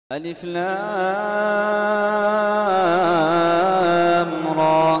ألف لام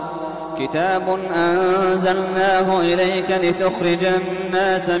را كتاب أنزلناه إليك لتخرج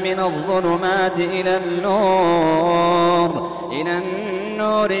الناس من الظلمات إلى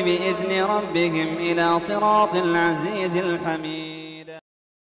النور بإذن ربهم إلى صراط العزيز الحميد.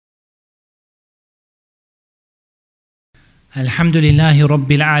 الحمد لله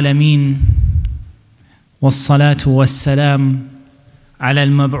رب العالمين والصلاة والسلام على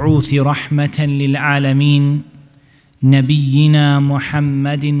المبعوث رحمة للعالمين نبينا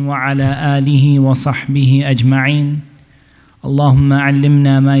محمد وعلى آله وصحبه أجمعين. اللهم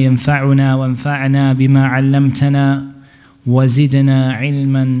علمنا ما ينفعنا وانفعنا بما علمتنا وزدنا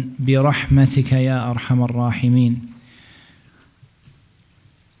علما برحمتك يا أرحم الراحمين.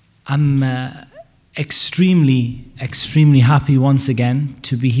 I'm extremely happy once again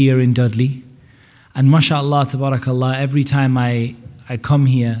to be here in Dudley. And mashallah, tabarakallah, every time I come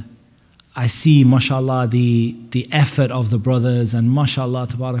here, I see, mashallah, the effort of the brothers, and mashallah,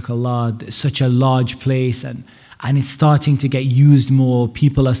 tabarakallah, such a large place, and it's starting to get used more.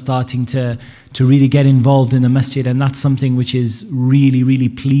 People are starting to really get involved in the masjid, and that's something which is really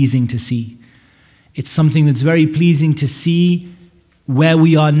pleasing to see. It's something that's very pleasing to see where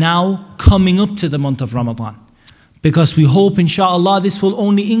we are now coming up to the month of Ramadan. Because we hope, inshallah, this will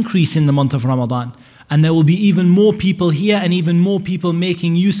only increase in the month of Ramadan. And there will be even more people here and even more people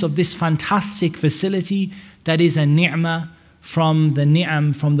making use of this fantastic facility that is a ni'mah from the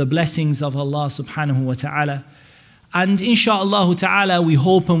ni'am, from the blessings of Allah subhanahu wa ta'ala. And inshallah ta'ala, we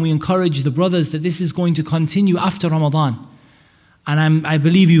hope and we encourage the brothers that this is going to continue after Ramadan. And I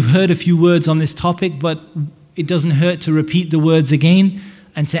believe you've heard a few words on this topic, but it doesn't hurt to repeat the words again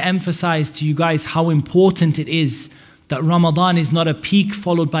and to emphasize to you guys how important it is that Ramadan is not a peak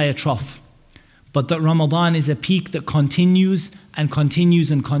followed by a trough, but that Ramadan is a peak that continues and continues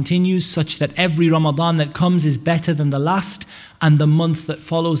and continues, such that every Ramadan that comes is better than the last, and the month that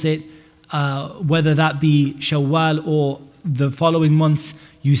follows it, whether that be Shawwal or the following months,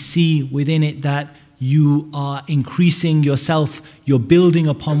 you see within it that you are increasing yourself, you're building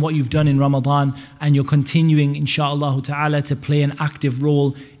upon what you've done in Ramadan, and you're continuing, inshaAllah ta'ala, to play an active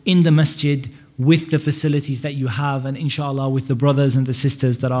role in the masjid with the facilities that you have, and inshaAllah with the brothers and the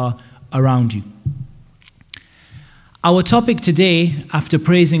sisters that are around you. Our topic today, after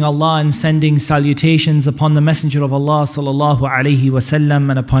praising Allah and sending salutations upon the Messenger of Allah sallallahu alaihi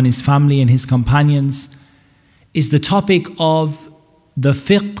wasallam and upon his family and his companions, is the topic of the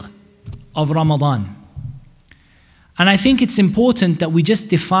fiqh of Ramadan. And I think it's important that we just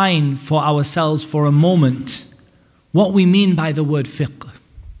define for ourselves for a moment what we mean by the word fiqh.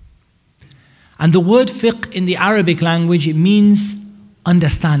 And the word fiqh in the Arabic language, it means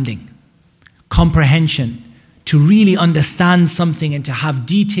understanding, comprehension, to really understand something and to have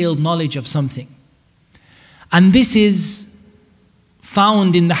detailed knowledge of something. And this is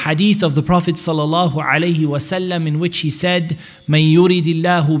found in the hadith of the Prophet sallallahu alaihi wasallam, in which he said, "Man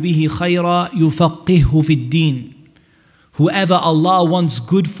yuridillahu bihi khayra yufaqqihhu fid din." Whoever Allah wants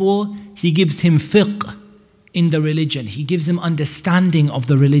good for, He gives him fiqh in the religion. He gives him understanding of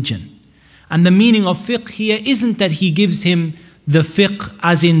the religion. And the meaning of fiqh here isn't that He gives him the fiqh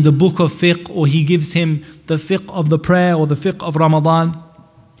as in the book of fiqh, or He gives him the fiqh of the prayer or the fiqh of Ramadan,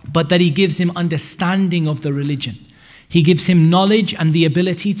 but that He gives him understanding of the religion. He gives him knowledge and the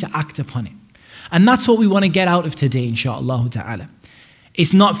ability to act upon it. And that's what we want to get out of today, inshaAllah ta'ala.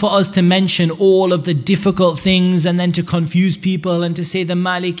 It's not for us to mention all of the difficult things and then to confuse people and to say the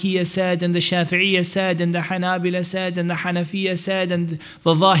Malikiyya said and the Shafi'iyya said and the Hanabila said and the Hanafiyya said and the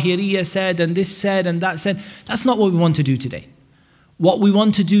Zahiriyya said and this said and that said. That's not what we want to do today. What we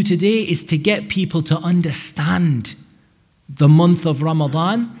want to do today is to get people to understand the month of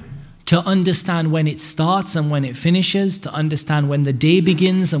Ramadan, to understand when it starts and when it finishes, to understand when the day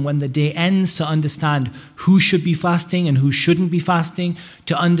begins and when the day ends, to understand who should be fasting and who shouldn't be fasting,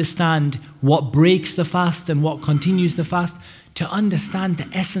 to understand what breaks the fast and what continues the fast, to understand the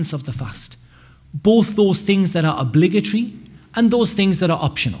essence of the fast. Both those things that are obligatory and those things that are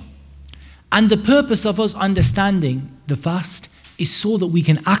optional. And the purpose of us understanding the fast is so that we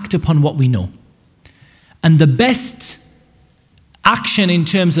can act upon what we know. And the best action in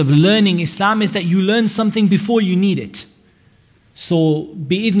terms of learning Islam is that you learn something before you need it. So,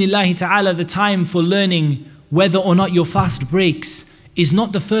 bi'idhnillahi ta'ala, the time for learning whether or not your fast breaks is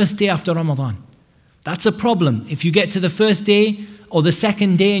not the first day after Ramadan. That's a problem. If you get to the first day or the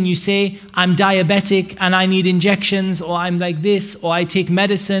second day and you say, I'm diabetic and I need injections, or I'm like this, or I take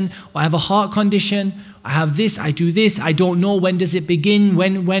medicine, or I have a heart condition, I have this, I do this, I don't know when does it begin,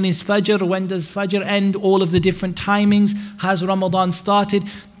 when is Fajr, when does Fajr end, all of the different timings, has Ramadan started?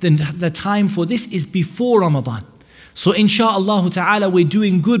 the time for this is before Ramadan. So insha'Allah ta'ala, we're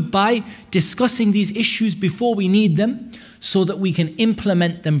doing good by discussing these issues before we need them, so that we can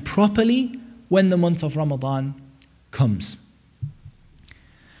implement them properly when the month of Ramadan comes.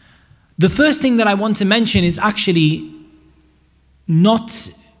 The first thing that I want to mention is actually not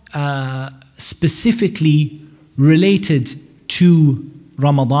specifically related to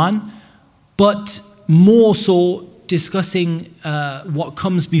Ramadan, but more so discussing what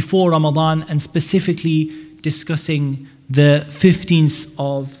comes before Ramadan, and specifically discussing the 15th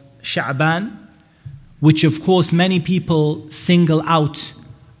of Sha'ban, which of course many people single out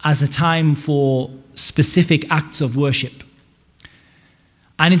as a time for specific acts of worship.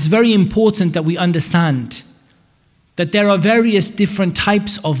 And it's very important that we understand that there are various different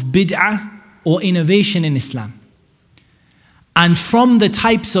types of bid'ah or innovation in Islam. And from the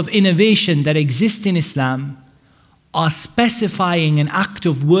types of innovation that exist in Islam are specifying an act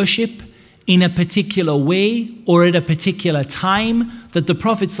of worship in a particular way or at a particular time that the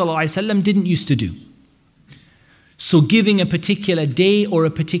Prophet ﷺ didn't used to do. So giving a particular day or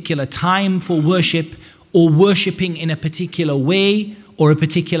a particular time for worship, or worshipping in a particular way or a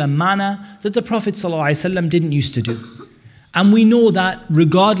particular manner that the Prophet ﷺ didn't used to do. And we know that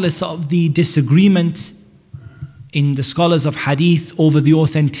regardless of the disagreement in the scholars of hadith over the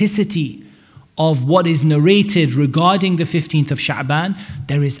authenticity of what is narrated regarding the 15th of Sha'ban,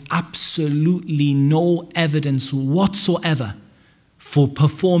 there is absolutely no evidence whatsoever for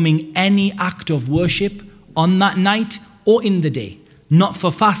performing any act of worship on that night or in the day. Not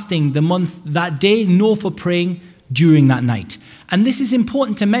for fasting the month that day, nor for praying during that night. And this is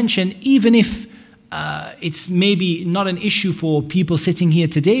important to mention, even if it's maybe not an issue for people sitting here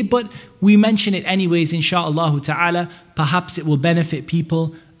today, but we mention it anyways, insha'Allah ta'ala. Perhaps it will benefit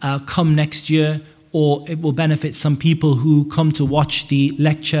people come next year, or it will benefit some people who come to watch the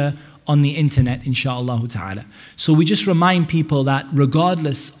lecture on the internet, insha'Allah ta'ala. So we just remind people that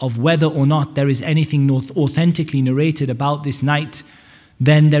regardless of whether or not there is anything authentically narrated about this night,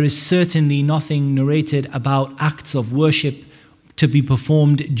 then there is certainly nothing narrated about acts of worship to be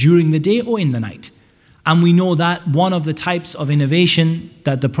performed during the day or in the night. And we know that one of the types of innovation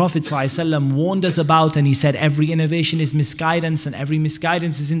that the Prophet ﷺ warned us about, and he said every innovation is misguidance and every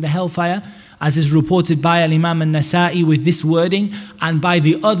misguidance is in the hellfire, as is reported by Al-Imam al-Nasa'i with this wording, and by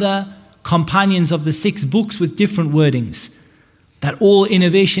the other companions of the 6 books with different wordings, that all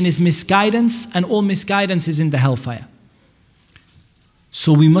innovation is misguidance and all misguidance is in the hellfire.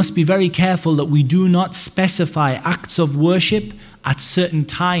 So we must be very careful that we do not specify acts of worship at certain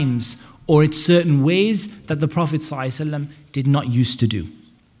times or in certain ways that the Prophet ﷺ did not used to do.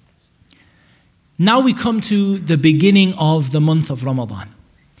 Now we come to the beginning of the month of Ramadan.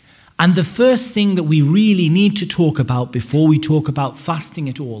 And the first thing that we really need to talk about before we talk about fasting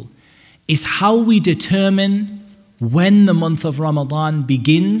at all is how we determine when the month of Ramadan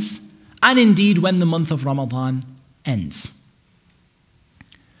begins, and indeed when the month of Ramadan ends.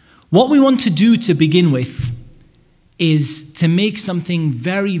 What we want to do to begin with is to make something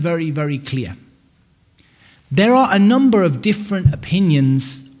very, very, very clear. There are a number of different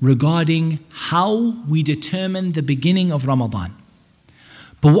opinions regarding how we determine the beginning of Ramadan.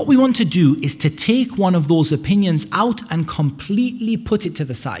 But what we want to do is to take one of those opinions out and completely put it to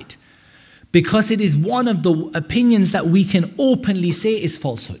the side, because it is one of the opinions that we can openly say is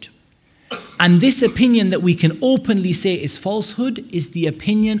falsehood. And this opinion that we can openly say is falsehood is the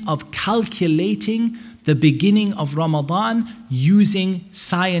opinion of calculating the beginning of Ramadan using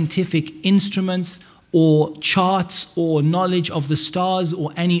scientific instruments or charts or knowledge of the stars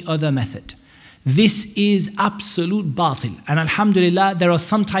or any other method. This is absolute batil. And alhamdulillah, there are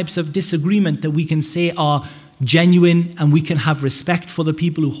some types of disagreement that we can say are genuine and we can have respect for the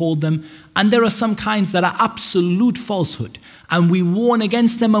people who hold them. And there are some kinds that are absolute falsehood. And we warn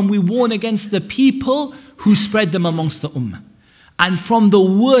against them, and we warn against the people who spread them amongst the ummah. And from the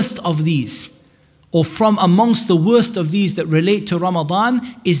worst of these, or from amongst the worst of these that relate to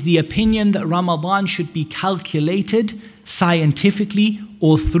Ramadan, is the opinion that Ramadan should be calculated scientifically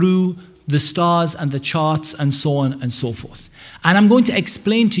or through the stars and the charts and so on and so forth. And I'm going to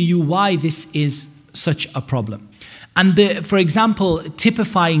explain to you why this is such a problem. And for example,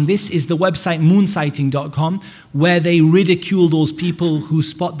 typifying this is the website moonsighting.com, where they ridicule those people who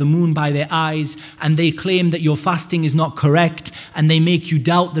spot the moon by their eyes, and they claim that your fasting is not correct, and they make you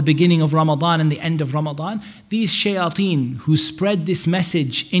doubt the beginning of Ramadan and the end of Ramadan. These shayateen who spread this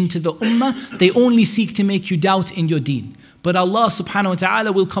message into the ummah, they only seek to make you doubt in your deen. But Allah subhanahu wa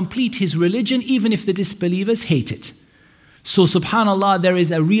ta'ala will complete His religion even if the disbelievers hate it. So subhanallah, there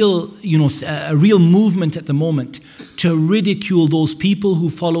is a real, a real movement at the moment to ridicule those people who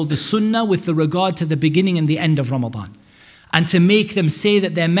follow the sunnah with the regard to the beginning and the end of Ramadan. And to make them say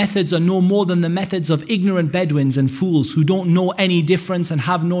that their methods are no more than the methods of ignorant Bedouins and fools who don't know any difference and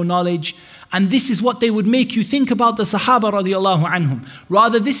have no knowledge. And this is what they would make you think about the Sahaba radiallahu anhum.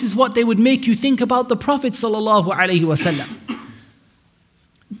 Rather, this is what they would make you think about the Prophet sallallahu alaihi wasallam.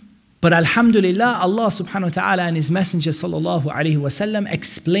 But alhamdulillah, Allah subhanahu wa ta'ala and His Messenger sallallahu alaihi wasallam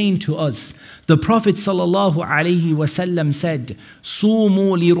explained to us. The Prophet sallallahu alaihi wasallam said,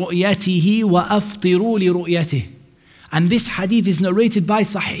 "Sumu li ru'yatihi wa aftiru li ru'yatihi." And this hadith is narrated by in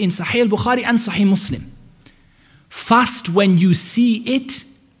Sahih al-Bukhari and Sahih Muslim. Fast when you see it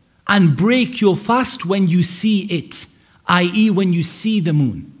and break your fast when you see it, i.e. when you see the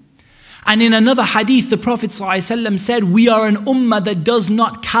moon. And in another hadith, the Prophet ﷺ said, we are an ummah that does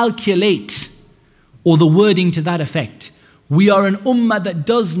not calculate, or the wording to that effect. We are an ummah that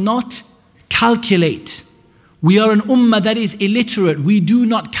does not calculate. We are an ummah that is illiterate. We do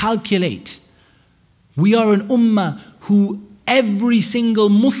not calculate. We are an ummah who every single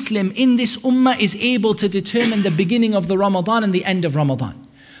Muslim in this ummah is able to determine the beginning of the Ramadan and the end of Ramadan.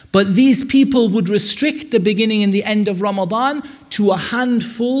 But these people would restrict the beginning and the end of Ramadan to a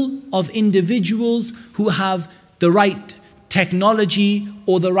handful of individuals who have the right technology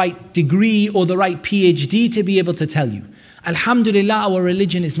or the right degree or the right PhD to be able to tell you. Alhamdulillah, our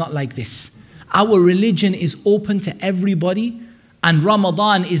religion is not like this. Our religion is open to everybody, and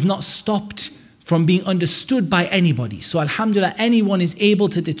Ramadan is not stopped from being understood by anybody. So alhamdulillah, anyone is able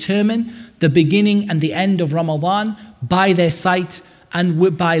to determine the beginning and the end of Ramadan by their sight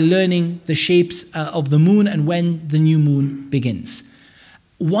and by learning the shapes of the moon and when the new moon begins.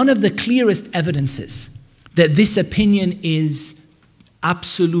 One of the clearest evidences that this opinion is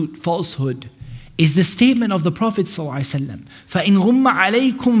absolute falsehood is the statement of the Prophet ﷺ, فَإِنْ غُمَّ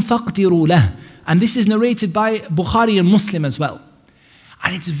عَلَيْكُمْ فَاقْدِرُوا لَهُ. And this is narrated by Bukhari and Muslim as well.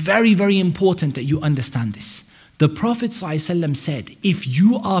 And it's very, very important that you understand this. The Prophet ﷺ said, if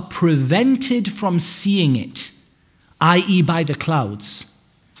you are prevented from seeing it, i.e. by the clouds,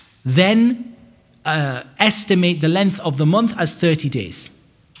 then estimate the length of the month as 30 days.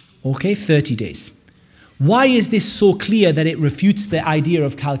 Okay, 30 days. Why is this so clear that it refutes the idea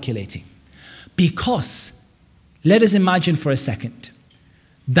of calculating? Because, let us imagine for a second,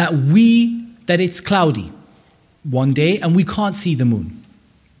 that it's cloudy one day and we can't see the moon.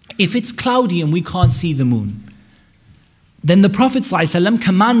 If it's cloudy and we can't see the moon, then the Prophet ﷺ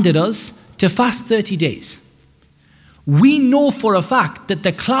commanded us to fast 30 days. We know for a fact that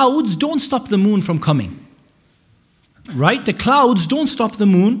the clouds don't stop the moon from coming. Right? The clouds don't stop the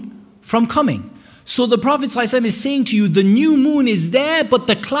moon from coming. So the Prophet ﷺ is saying to you, the new moon is there, but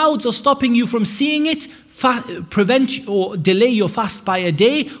the clouds are stopping you from seeing it. Prevent or delay your fast by a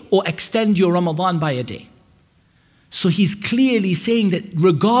day or extend your Ramadan by a day. So he's clearly saying that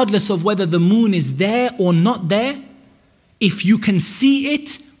regardless of whether the moon is there or not there, if you can see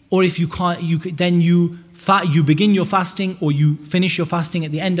it or if you can't, then you begin your fasting or you finish your fasting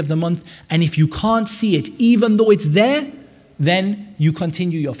at the end of the month. And if you can't see it, even though it's there, then you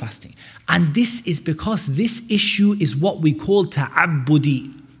continue your fasting. And this is because this issue is what we call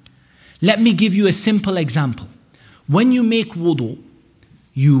ta'abbudi. Let me give you a simple example. When you make wudu,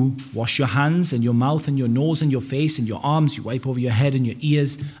 you wash your hands and your mouth and your nose and your face and your arms, you wipe over your head and your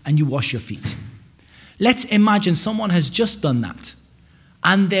ears, and you wash your feet. Let's imagine someone has just done that,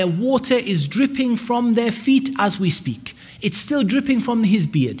 and their water is dripping from their feet as we speak. It's still dripping from his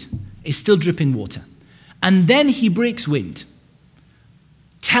beard. It's still dripping water. And then he breaks wind.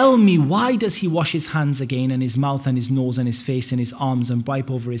 Tell me, why does he wash his hands again and his mouth and his nose and his face and his arms and wipe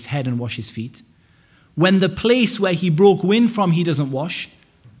over his head and wash his feet? When the place where he broke wind from, he doesn't wash.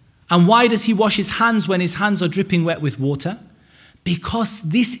 And why does he wash his hands when his hands are dripping wet with water? Because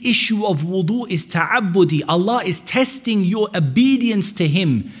this issue of wudu is ta'abbudi. Allah is testing your obedience to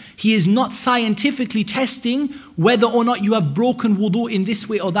Him. He is not scientifically testing whether or not you have broken wudu in this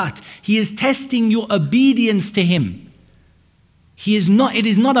way or that. He is testing your obedience to Him. It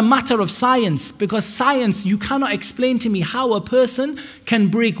is not a matter of science, because science, you cannot explain to me how a person can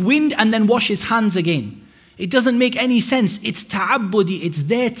break wind and then wash his hands again. It doesn't make any sense. It's ta'abbudi. It's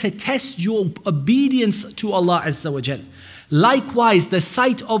there to test your obedience to Allah Azza wa Jal. Likewise, the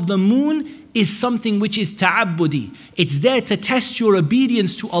sight of the moon is something which is ta'abbudi. It's there to test your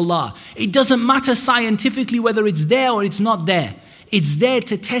obedience to Allah. It doesn't matter scientifically whether it's there or it's not there. It's there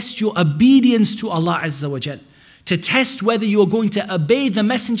to test your obedience to Allah Azza wa Jal. To test whether you're going to obey the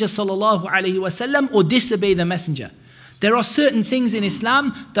Messenger sallallahu alaihi wasallam or disobey the Messenger. There are certain things in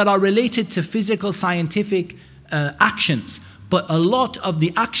Islam that are related to physical, scientific actions. But a lot of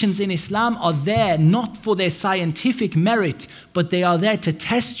the actions in Islam are there not for their scientific merit, but they are there to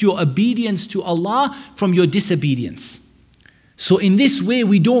test your obedience to Allah from your disobedience. So in this way,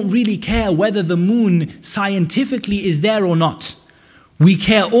 we don't really care whether the moon scientifically is there or not. We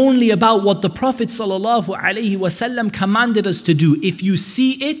care only about what the Prophet ﷺ commanded us to do. If you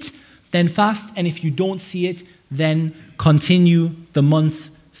see it, then fast, and if you don't see it, then continue the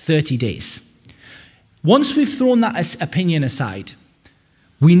month 30 days. Once we've thrown that opinion aside,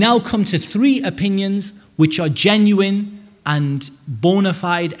 we now come to 3 opinions which are genuine and bona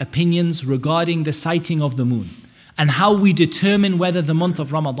fide opinions regarding the sighting of the moon and how we determine whether the month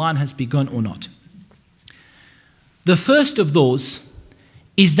of Ramadan has begun or not. The first of those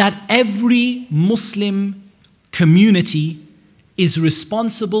is that every Muslim community is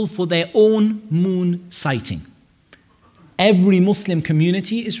responsible for their own moon sighting. Every Muslim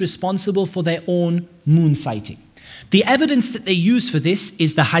community is responsible for their own moon sighting. The evidence that they use for this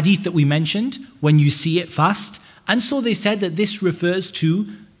is the hadith that we mentioned, when you see it, fast. And so they said that this refers to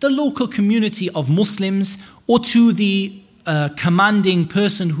the local community of Muslims or to the commanding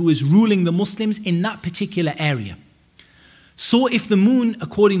person who is ruling the Muslims in that particular area. So if the moon,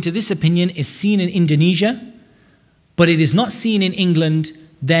 according to this opinion, is seen in Indonesia, but it is not seen in England,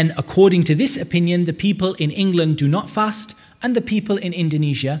 then according to this opinion, the people in England do not fast and the people in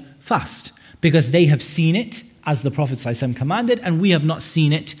Indonesia fast because they have seen it as the Prophet ﷺ commanded and we have not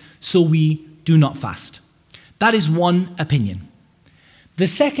seen it, so we do not fast. That is one opinion. The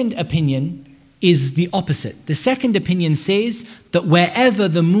second opinion is the opposite. The second opinion says that wherever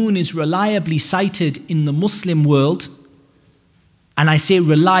the moon is reliably sighted in the Muslim world, and I say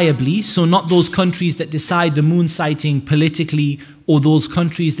reliably, so not those countries that decide the moon sighting politically or those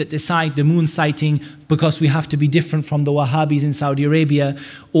countries that decide the moon sighting because we have to be different from the Wahhabis in Saudi Arabia,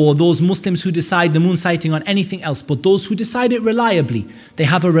 or those Muslims who decide the moon sighting on anything else, but those who decide it reliably. They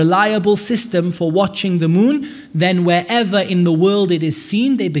have a reliable system for watching the moon, then wherever in the world it is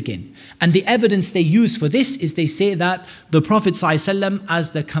seen, they begin. And the evidence they use for this is they say that the Prophet ﷺ,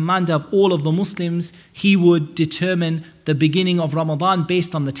 as the commander of all of the Muslims, he would determine the beginning of Ramadan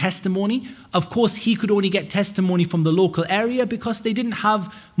based on the testimony. Of course, he could only get testimony from the local area because they didn't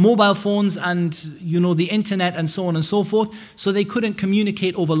have mobile phones and, the internet and so on and so forth, so they couldn't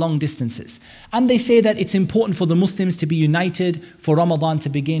communicate over long distances. And they say that it's important for the Muslims to be united for Ramadan to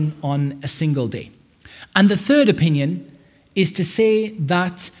begin on a single day. And the third opinion is to say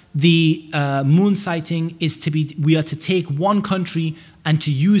that the moon sighting is we are to take one country and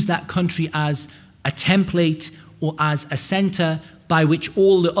to use that country as a template or as a center by which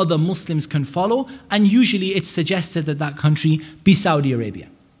all the other Muslims can follow, and usually it's suggested that that country be Saudi Arabia.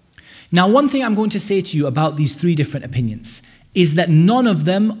 Now, one thing I'm going to say to you about these 3 different opinions is that none of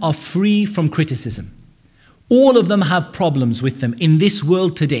them are free from criticism. All of them have problems with them in this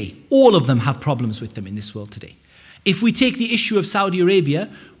world today. All of them have problems with them in this world today. If we take the issue of Saudi Arabia,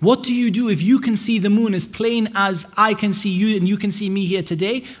 what do you do if you can see the moon as plain as I can see you and you can see me here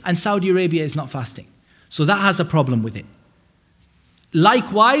today, and Saudi Arabia is not fasting? So that has a problem with it.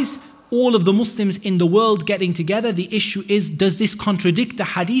 Likewise, all of the Muslims in the world getting together, the issue is, does this contradict the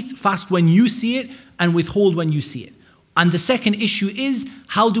hadith, fast when you see it and withhold when you see it? And the second issue is,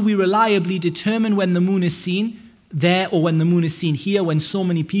 how do we reliably determine when the moon is seen there or when the moon is seen here, when so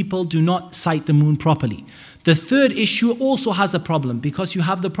many people do not sight the moon properly? The third issue also has a problem, because you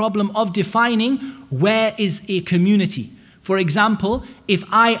have the problem of defining where is a community. For example, if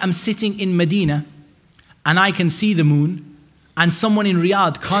I am sitting in Medina and I can see the moon, and someone in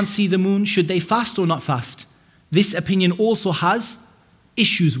Riyadh can't see the moon, should they fast or not fast? This opinion also has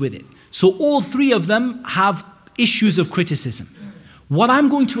issues with it. So all 3 of them have issues of criticism. What I'm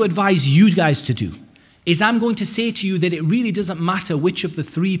going to advise you guys to do is I'm going to say to you that it really doesn't matter which of the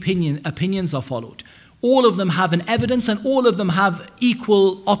 3 opinions are followed. All of them have an evidence and all of them have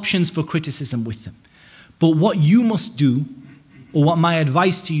equal options for criticism with them. But what you must do, or what my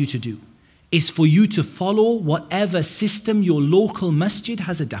advice to you to do, is for you to follow whatever system your local masjid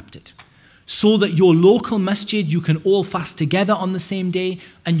has adapted. So that your local masjid, you can all fast together on the same day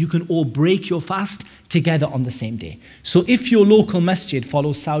and you can all break your fast together on the same day. So if your local masjid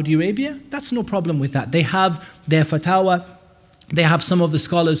follows Saudi Arabia, that's no problem with that. They have their fatwa, they have some of the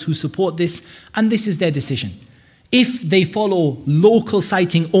scholars who support this, and this is their decision. If they follow local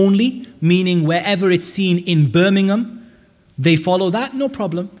sighting only, meaning wherever it's seen in Birmingham, they follow that, no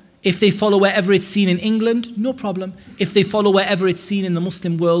problem. If they follow wherever it's seen in England, no problem. If they follow wherever it's seen in the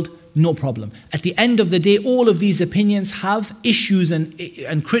Muslim world, no problem. At the end of the day, all of these opinions have issues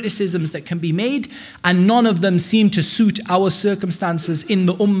and criticisms that can be made, and none of them seem to suit our circumstances in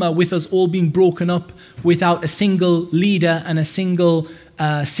the ummah, with us all being broken up without a single leader and a single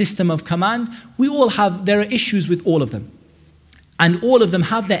system of command. There are issues with all of them, and all of them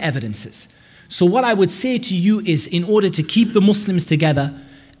have their evidences. So what I would say to you is, in order to keep the Muslims together,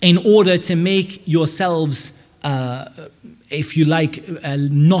 in order to make yourselves, if you like,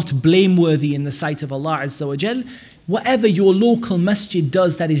 not blameworthy in the sight of Allah Azza wa Jal, whatever your local masjid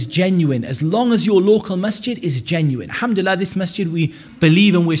does that is genuine, as long as your local masjid is genuine. Alhamdulillah, this masjid, we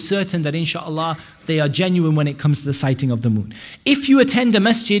believe and we're certain that inshallah they are genuine when it comes to the sighting of the moon. If you attend a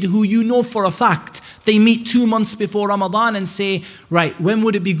masjid who you know for a fact they meet 2 months before Ramadan and say, right, when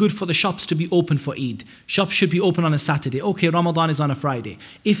would it be good for the shops to be open for Eid? Shops should be open on a Saturday. Okay, Ramadan is on a Friday.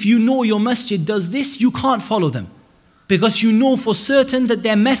 If you know your masjid does this, you can't follow them, because you know for certain that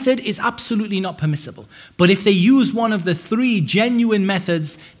their method is absolutely not permissible. But if they use one of the 3 genuine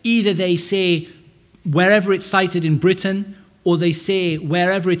methods, either they say wherever it's cited in Britain, or they say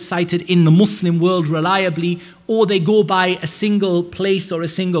wherever it's cited in the Muslim world reliably, or they go by a single place or a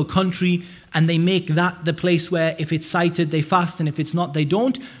single country and they make that the place where if it's cited they fast and if it's not they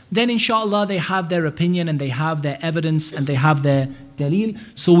don't, then inshallah they have their opinion and they have their evidence and they have their dalil.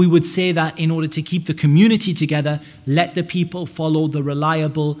 So we would say that in order to keep the community together, let the people follow the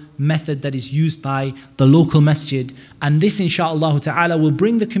reliable method that is used by the local masjid, and this inshallah ta'ala will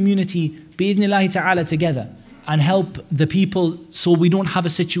bring the community bi'idhnillahi ta'ala together and help the people, so we don't have a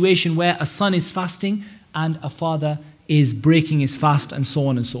situation where a son is fasting and a father is breaking his fast and so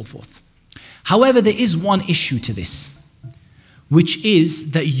on and so forth. However, there is one issue to this, which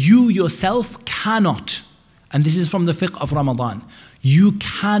is that you yourself cannot, and this is from the fiqh of Ramadan, you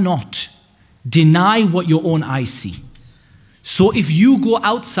cannot deny what your own eyes see. So if you go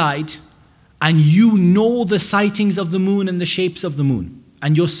outside and you know the sightings of the moon and the shapes of the moon,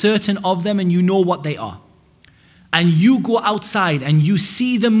 and you're certain of them and you know what they are, and you go outside and you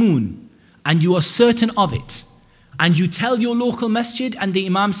see the moon and you are certain of it, and you tell your local masjid and the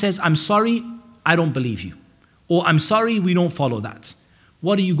imam says, I'm sorry, I don't believe you, or I'm sorry, we don't follow that,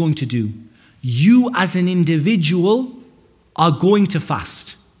 what are you going to do? You as an individual are going to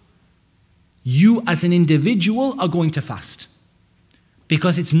fast. You as an individual are going to fast,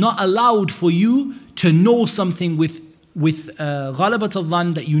 because it's not allowed for you to know something with ghalabat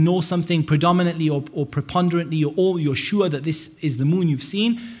al-dhann, that you know something predominantly or preponderantly, or you're sure that this is the moon you've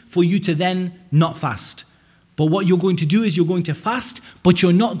seen, for you to then not fast. But what you're going to do is you're going to fast, but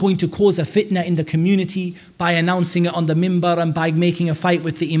you're not going to cause a fitna in the community by announcing it on the mimbar and by making a fight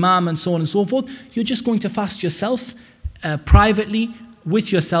with the imam and so on and so forth. You're just going to fast yourself privately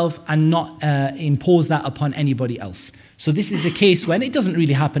with yourself and not impose that upon anybody else. So this is a case when it doesn't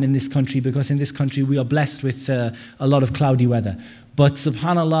really happen in this country, because in this country we are blessed with a lot of cloudy weather. But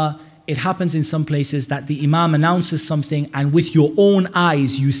subhanallah, it happens in some places that the imam announces something and with your own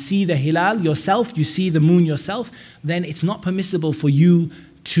eyes you see the hilal yourself, you see the moon yourself, then it's not permissible for you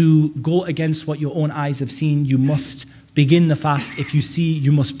to go against what your own eyes have seen. You must begin the fast. If you see,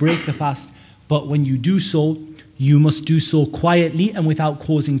 you must break the fast. But when you do so, you must do so quietly and without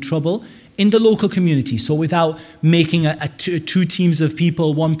causing trouble in the local community. So without making two teams of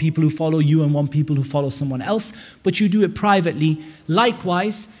people, one people who follow you and one people who follow someone else, but you do it privately.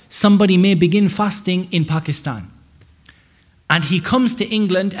 Likewise, somebody may begin fasting in Pakistan, and he comes to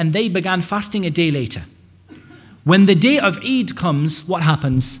England and they began fasting a day later. When the day of Eid comes, what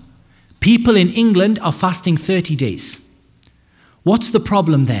happens? People in England are fasting 30 days. What's the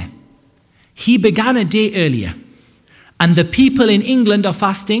problem there? He began a day earlier, and the people in England are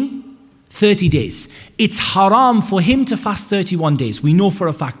fasting 30 days. It's haram for him to fast 31 days. We know for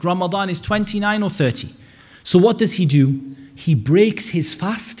a fact Ramadan is 29 or 30. So what does he do? He breaks his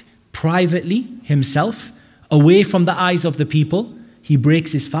fast privately himself, away from the eyes of the people. He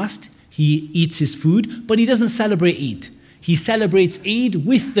breaks his fast, he eats his food, but he doesn't celebrate Eid. He celebrates Eid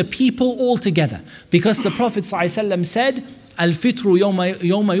with the people all together, because the Prophet ﷺ said, Al-fitru yawma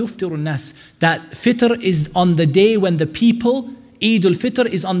yuftiru nas, that fitr is on the day when the people, Eid al-Fitr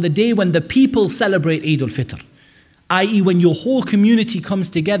is on the day when the people celebrate Eid al-Fitr. I.e. when your whole community comes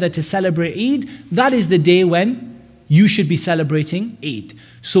together to celebrate Eid, that is the day when you should be celebrating Eid.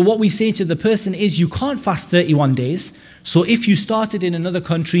 So what we say to the person is, you can't fast 31 days. So if you started in another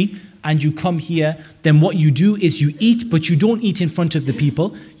country and you come here, then what you do is you eat, but you don't eat in front of the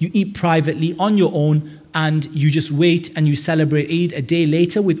people. You eat privately on your own, and you just wait and you celebrate Eid a day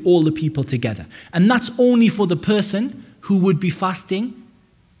later with all the people together. And that's only for the person who would be fasting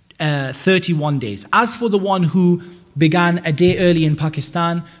 31 days. As for the one who began a day early in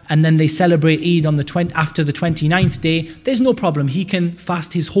Pakistan and then they celebrate Eid on after the 29th day, there's no problem. He can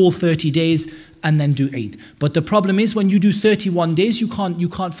fast his whole 30 days and then do Eid. But the problem is when you do 31 days, you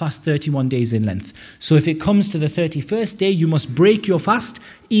can't fast 31 days in length. So if it comes to the 31st day, you must break your fast,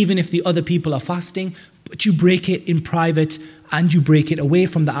 even if the other people are fasting, but you break it in private and you break it away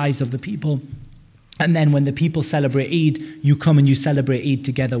from the eyes of the people. And then when the people celebrate Eid, you come and you celebrate Eid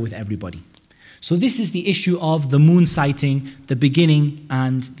together with everybody. So this is the issue of the moon sighting, the beginning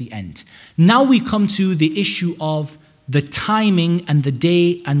and the end. Now we come to the issue of the timing and the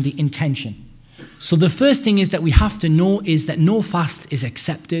day and the intention. So the first thing is that we have to know is that no fast is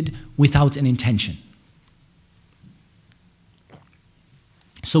accepted without an intention.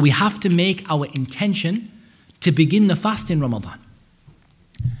 So we have to make our intention to begin the fast in Ramadan.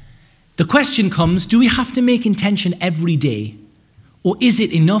 The question comes, do we have to make intention every day? Or is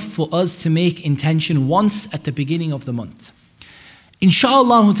it enough for us to make intention once at the beginning of the month?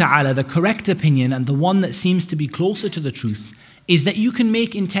 Insha'Allah ta'ala, the correct opinion and the one that seems to be closer to the truth is that you can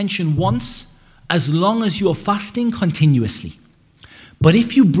make intention once as long as you're fasting continuously. But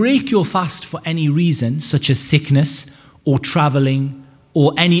if you break your fast for any reason, such as sickness or traveling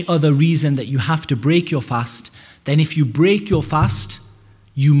or any other reason that you have to break your fast, then if you break your fast,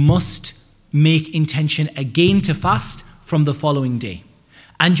 you must make intention again to fast from the following day.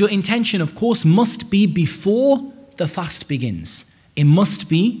 And your intention, of course, must be before the fast begins. It must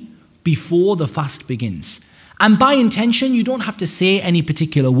be before the fast begins. And by intention, you don't have to say any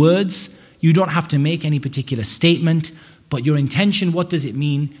particular words. You don't have to make any particular statement. But your intention, what does it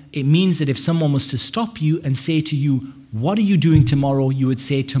mean? It means that if someone was to stop you and say to you, what are you doing tomorrow? You would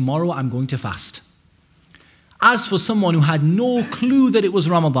say, tomorrow I'm going to fast. As for someone who had no clue that it was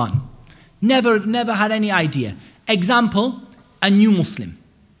Ramadan, never had any idea. Example, a new Muslim.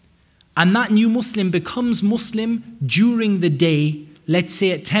 And that new Muslim becomes Muslim during the day, let's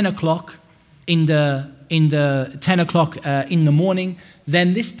say at 10 o'clock in the morning,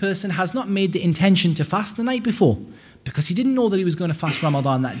 then this person has not made the intention to fast the night before because he didn't know that he was going to fast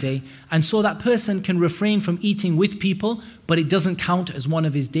Ramadan that day. And so that person can refrain from eating with people, but it doesn't count as one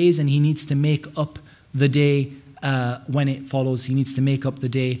of his days and he needs to make up the day when it follows. He needs to make up the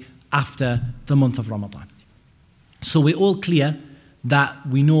day after the month of Ramadan. So we're all clear that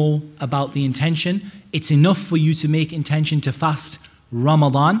we know about the intention. It's enough for you to make intention to fast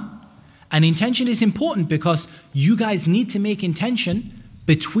Ramadan. And intention is important because you guys need to make intention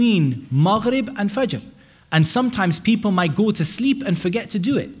between Maghrib and Fajr. And sometimes people might go to sleep and forget to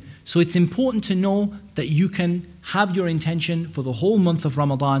do it. So it's important to know that you can have your intention for the whole month of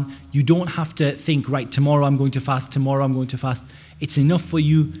Ramadan. You don't have to think, right, tomorrow I'm going to fast, tomorrow I'm going to fast. It's enough for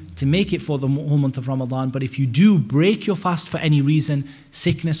you to make it for the whole month of Ramadan. But if you do break your fast for any reason,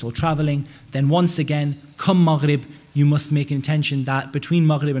 sickness or traveling, then once again, come Maghrib, you must make an intention that between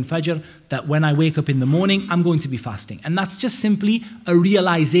Maghrib and Fajr, that when I wake up in the morning, I'm going to be fasting. And that's just simply a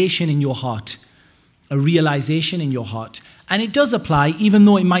realization in your heart. A realization in your heart. And it does apply, even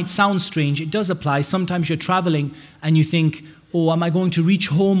though it might sound strange, it does apply. Sometimes you're traveling and you think, oh, am I going to reach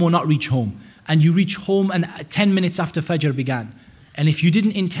home or not reach home? And you reach home and 10 minutes after Fajr began. And if you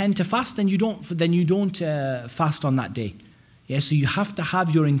didn't intend to fast, then you don't fast on that day. Yeah, so you have to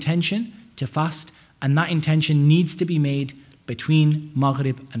have your intention to fast, and that intention needs to be made between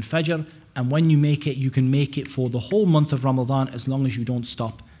Maghrib and Fajr. And when you make it, you can make it for the whole month of Ramadan as long as you don't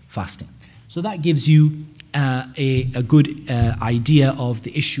stop fasting. So that gives you a good idea of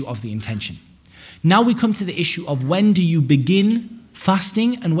the issue of the intention. Now we come to the issue of when do you begin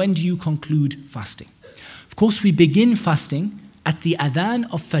fasting and when do you conclude fasting. Of course, we begin fasting at the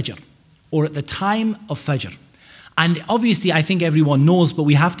adhan of Fajr, or at the time of Fajr. And obviously, I think everyone knows, but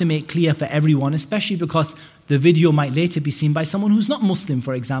we have to make clear for everyone, especially because the video might later be seen by someone who's not Muslim,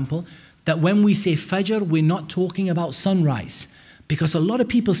 for example, that when we say Fajr, we're not talking about sunrise. Because a lot of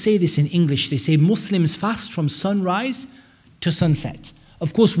people say this in English. They say Muslims fast from sunrise to sunset.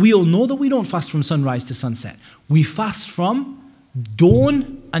 Of course, we all know that we don't fast from sunrise to sunset. We fast from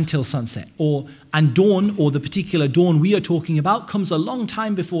dawn until sunset. And dawn, or the particular dawn we are talking about, comes a long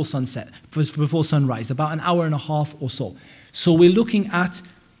time before sunset, before sunrise, about an hour and a half or so. So we're looking at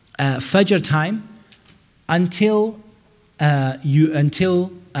Fajr time until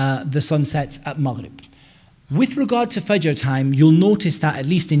the sun sets at Maghrib. With regard to Fajr time, you'll notice that at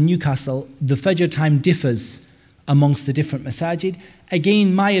least in Newcastle, the Fajr time differs amongst the different masajid.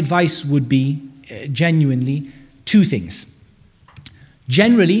 Again, my advice would be, genuinely, two things.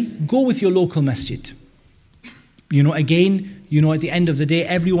 Generally, go with your local masjid. Again, at the end of the day,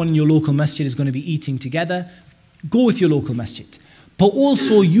 everyone in your local masjid is going to be eating together. Go with your local masjid. But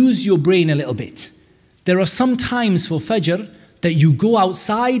also use your brain a little bit. there are some times for Fajr that you go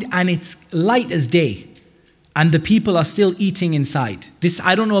outside and it's light as day and the people are still eating inside. This,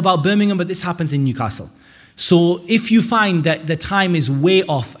 I don't know about Birmingham, but this happens in Newcastle. So if you find that the time is way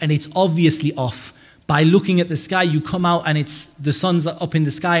off and it's obviously off, by looking at the sky, you come out and the sun's up in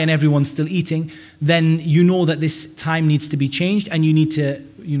the sky and everyone's still eating, then you know that this time needs to be changed and you need to,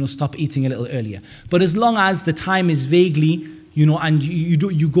 stop eating a little earlier. But as long as the time is vaguely, and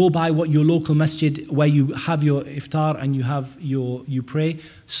you go by what your local masjid, where you have your iftar and you pray,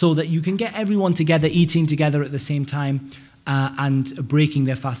 so that you can get everyone together, eating together at the same time, and breaking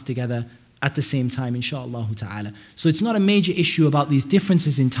their fast together at the same time, inshaAllah ta'ala. So it's not a major issue about these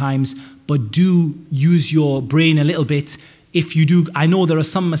differences in times, but do use your brain a little bit. If you do, I know there are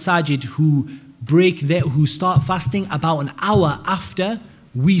some masajid who start fasting about an hour after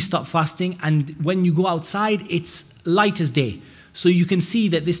we stop fasting, and when you go outside, it's light as day. So you can see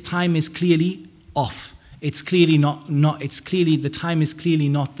that this time is clearly off. It's clearly the time is clearly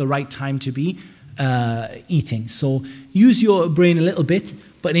not the right time to be eating. So use your brain a little bit,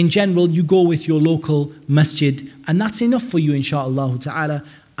 but in general, you go with your local masjid, and that's enough for you, inshaAllah ta'ala.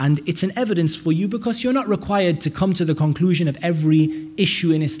 And it's an evidence for you because you're not required to come to the conclusion of every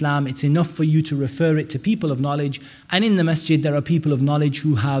issue in Islam. It's enough for you to refer it to people of knowledge. And in the masjid, there are people of knowledge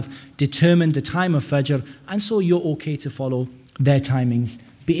who have determined the time of Fajr, and so you're okay to follow their timings,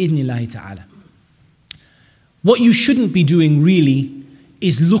 bi'idhnillahi ta'ala. What you shouldn't be doing really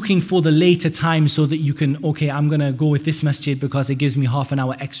is looking for the later time so that you can, okay, I'm going to go with this masjid because it gives me half an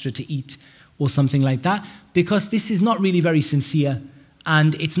hour extra to eat or something like that, because this is not really very sincere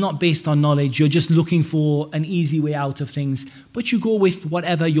and it's not based on knowledge. You're just looking for an easy way out of things, but you go with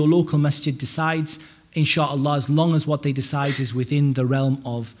whatever your local masjid decides, inshallah, as long as what they decide is within the realm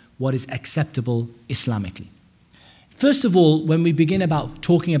of what is acceptable Islamically. First of all, when we begin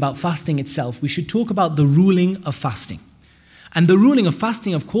talking about fasting itself, we should talk about the ruling of fasting. And the ruling of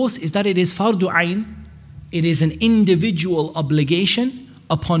fasting, of course, is that it is fardu ayn. It is an individual obligation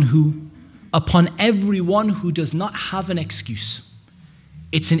upon who? Upon everyone who does not have an excuse.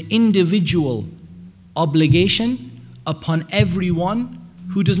 It's an individual obligation upon everyone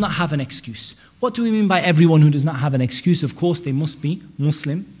who does not have an excuse. What do we mean by everyone who does not have an excuse? Of course, they must be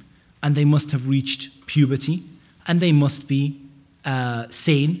Muslim, and they must have reached puberty, and they must be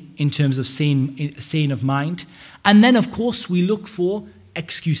sane in terms of sane of mind. And then, of course, we look for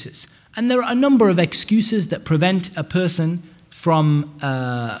excuses. And there are a number of excuses that prevent a person from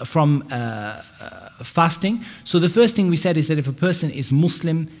fasting. So the first thing we said is that if a person is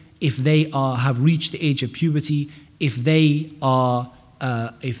Muslim, if they have reached the age of puberty, if they are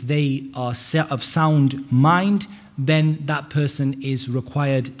of sound mind, then that person is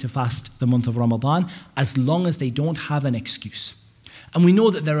required to fast the month of Ramadan as long as they don't have an excuse. And we know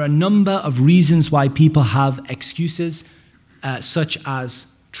that there are a number of reasons why people have excuses, such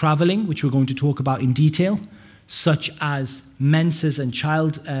as traveling, which we're going to talk about in detail, such as menses and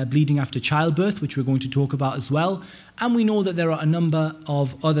bleeding after childbirth, which we're going to talk about as well. And we know that there are a number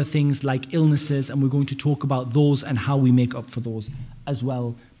of other things like illnesses, and we're going to talk about those and how we make up for those as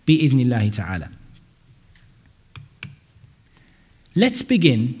well, bi'idhnillahi ta'ala. Let's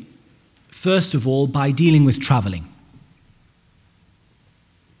begin, first of all, by dealing with traveling.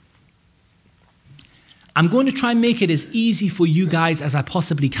 I'm going to try and make it as easy for you guys as I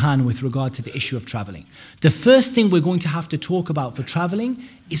possibly can with regard to the issue of traveling. The first thing we're going to have to talk about for traveling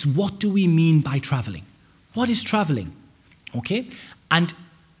is, what do we mean by traveling? What is traveling? Okay? And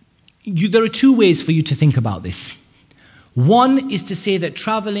there are two ways for you to think about this. One is to say that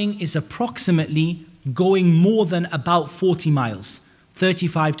traveling is approximately going more than about 40 miles,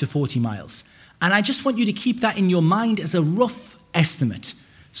 35 to 40 miles. And I just want you to keep that in your mind as a rough estimate.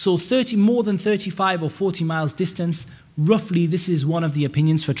 So more than 35 or 40 miles distance, roughly this is one of the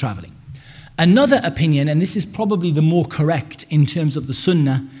opinions for traveling. Another opinion, and this is probably the more correct in terms of the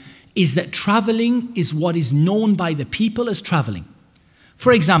sunnah, is that traveling is what is known by the people as traveling.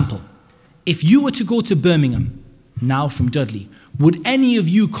 For example, if you were to go to Birmingham, now from Dudley, would any of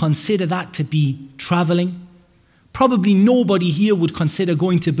you consider that to be traveling? Probably nobody here would consider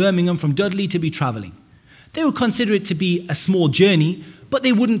going to Birmingham from Dudley to be traveling. They would consider it to be a small journey, but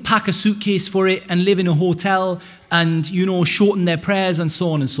they wouldn't pack a suitcase for it and live in a hotel and, shorten their prayers and so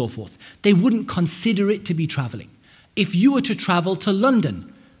on and so forth. They wouldn't consider it to be traveling. If you were to travel to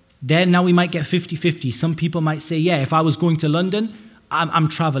London, then now we might get 50-50. Some people might say, yeah, if I was going to London, I'm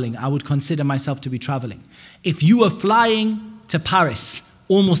traveling. I would consider myself to be traveling. If you were flying to Paris,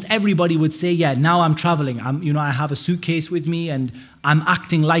 almost everybody would say, yeah, now I'm traveling. I have a suitcase with me and I'm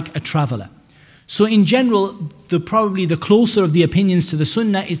acting like a traveler. So in general, probably the closer of the opinions to the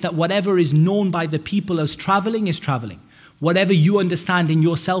sunnah is that whatever is known by the people as traveling is traveling. Whatever you understand in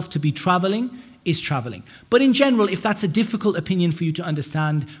yourself to be traveling is traveling. But in general, if that's a difficult opinion for you to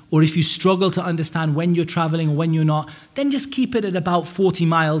understand, or if you struggle to understand when you're traveling or when you're not, then just keep it at about 40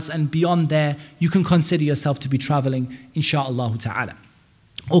 miles, and beyond there, you can consider yourself to be traveling, insha'Allah ta'ala.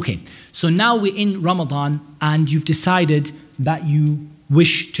 Okay, so now we're in Ramadan and you've decided that you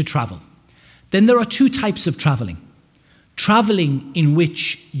wish to travel. Then there are two types of traveling. Traveling in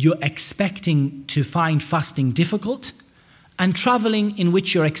which you're expecting to find fasting difficult, and traveling in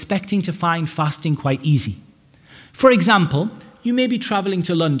which you're expecting to find fasting quite easy. For example, you may be traveling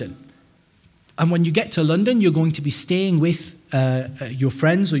to London, and when you get to London, you're going to be staying with your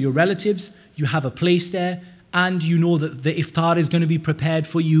friends or your relatives. You have a place there, and you know that the iftar is going to be prepared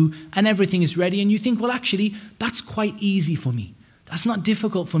for you, and everything is ready, and you think, well, actually, that's quite easy for me. That's not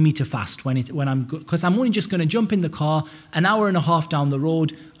difficult for me to fast because I'm only just going to jump in the car, an hour and a half down the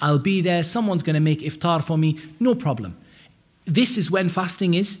road, I'll be there, someone's going to make iftar for me, no problem. This is when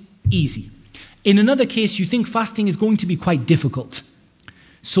fasting is easy. In another case, you think fasting is going to be quite difficult.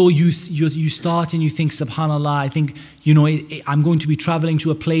 So you start and you think, subhanAllah, I think, I'm going to be traveling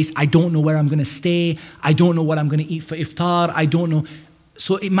to a place, I don't know where I'm going to stay, I don't know what I'm going to eat for iftar, I don't know.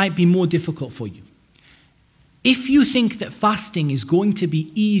 So it might be more difficult for you. If you think that fasting is going to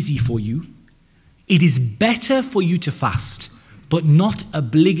be easy for you, it is better for you to fast, but not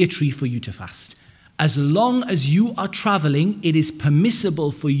obligatory for you to fast. As long as you are traveling, it is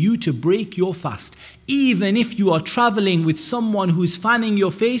permissible for you to break your fast. Even if you are traveling with someone who's fanning your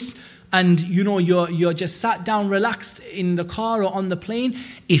face and you're just sat down relaxed in the car or on the plane,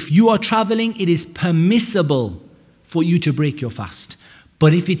 if you are traveling, it is permissible for you to break your fast.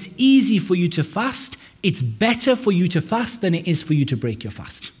 But if it's easy for you to fast, it's better for you to fast than it is for you to break your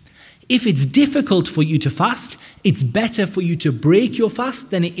fast. If it's difficult for you to fast, it's better for you to break your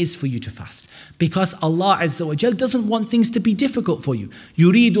fast than it is for you to fast. Because Allah Azza wa Jal doesn't want things to be difficult for you.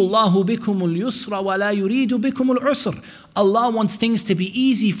 يُرِيدُ اللَّهُ بِكُمُ الْيُسْرَ وَلَا يُرِيدُ بِكُمُ الْعُسْرَ. Allah wants things to be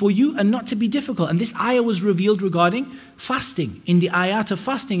easy for you and not to be difficult. And this ayah was revealed regarding fasting. In the ayat of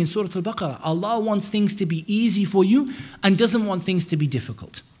fasting in Surah Al-Baqarah, Allah wants things to be easy for you and doesn't want things to be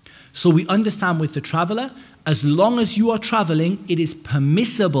difficult. So we understand with the traveler, as long as you are traveling, it is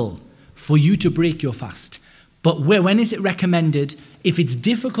permissible for you to break your fast. But when is it recommended? If it's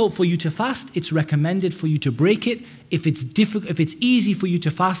difficult for you to fast, it's recommended for you to break it. If it's easy for you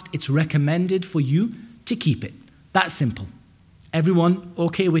to fast, it's recommended for you to keep it. That's simple. Everyone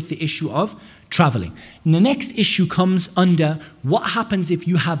okay with the issue of traveling? And the next issue comes under what happens if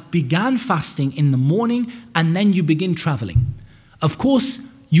you have began fasting in the morning and then you begin traveling. Of course,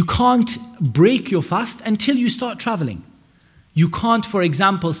 you can't break your fast until you start traveling. You can't, for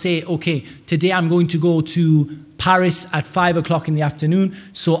example, say, okay, today I'm going to go to Paris at 5 o'clock in the afternoon,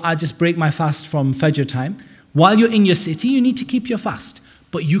 so I'll just break my fast from Fajr time. While you're in your city, you need to keep your fast.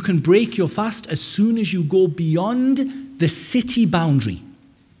 But you can break your fast as soon as you go beyond the city boundary.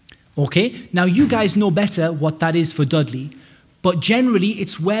 Okay? Now, you guys know better what that is for Dudley, but generally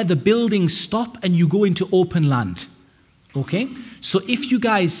it's where the buildings stop and you go into open land. Okay? So if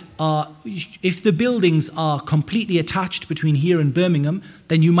the buildings are completely attached between here and Birmingham,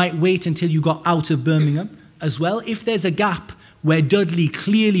 then you might wait until you got out of Birmingham as well. If there's a gap where Dudley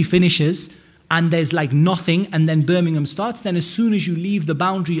clearly finishes and there's like nothing and then Birmingham starts, then as soon as you leave the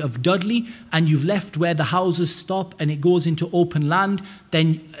boundary of Dudley and you've left where the houses stop and it goes into open land,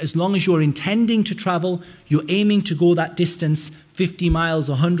 then as long as you're intending to travel, you're aiming to go that distance, 50 miles,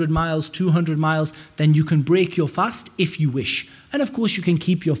 100 miles, 200 miles, then you can break your fast if you wish. And of course you can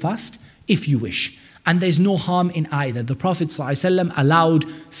keep your fast if you wish. And there's no harm in either. The Prophet ﷺ allowed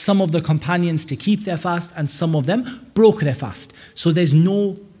some of the companions to keep their fast and some of them broke their fast. So there's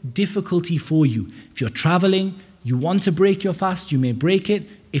no difficulty for you. If you're traveling, you want to break your fast, you may break it.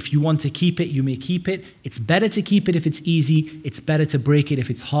 If you want to keep it, you may keep it. It's better to keep it if it's easy. It's better to break it if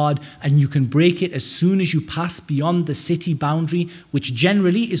it's hard. And you can break it as soon as you pass beyond the city boundary, which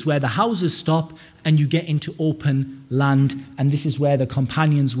generally is where the houses stop and you get into open land. And this is where the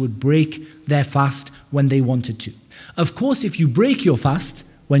companions would break their fast when they wanted to. Of course, if you break your fast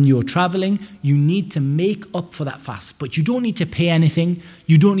when you're traveling, you need to make up for that fast. But you don't need to pay anything.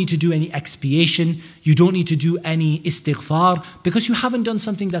 You don't need to do any expiation. You don't need to do any istighfar because you haven't done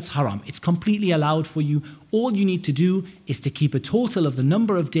something that's haram. It's completely allowed for you. All you need to do is to keep a total of the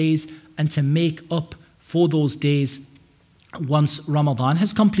number of days and to make up for those days once Ramadan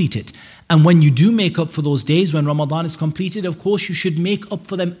has completed. And when you do make up for those days, when Ramadan is completed, of course you should make up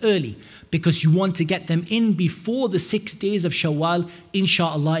for them early because you want to get them in before the 6 days of Shawwal,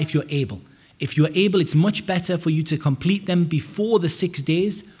 inshallah, if you're able. If you are able, it's much better for you to complete them before the 6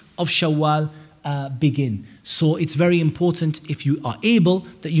 days of Shawwal begin. So it's very important, if you are able,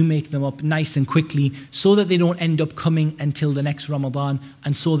 that you make them up nice and quickly so that they don't end up coming until the next Ramadan,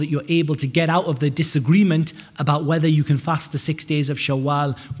 and so that you're able to get out of the disagreement about whether you can fast the 6 days of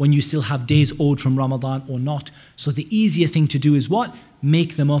Shawwal when you still have days owed from Ramadan or not. So the easier thing to do is what?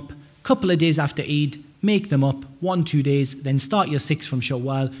 Make them up. Couple of days after Eid, make them up, 1-2 days, then start your 6 from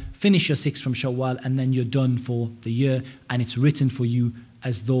Shawwal, finish your 6 from Shawwal, and then you're done for the year, and it's written for you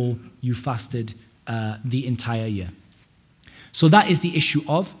as though you fasted the entire year. So that is the issue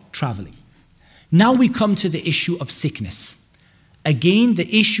of traveling. Now we come to the issue of sickness. Again, the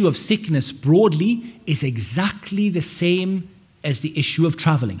issue of sickness broadly is exactly the same as the issue of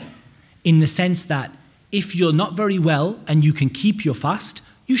traveling, in the sense that if you're not very well and you can keep your fast,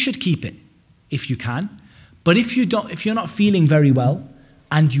 you should keep it if you can. But if you're not feeling very well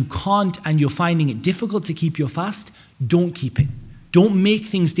and you can't, and you're finding it difficult to keep your fast, don't keep it. Don't make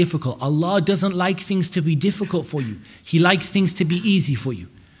things difficult. Allah doesn't like things to be difficult for you. He likes things to be easy for you.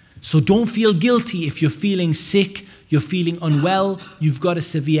 So don't feel guilty if you're feeling sick, you're feeling unwell, you've got a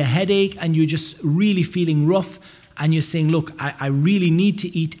severe headache, and you're just really feeling rough, and you're saying, look, I really need to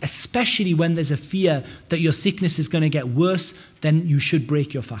eat, especially when there's a fear that your sickness is going to get worse, then you should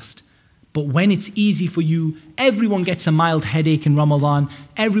break your fast. But when it's easy for you, everyone gets a mild headache in Ramadan,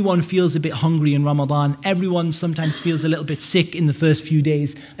 everyone feels a bit hungry in Ramadan, everyone sometimes feels a little bit sick in the first few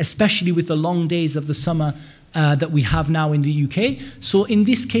days, especially with the long days of the summer that we have now in the UK. So in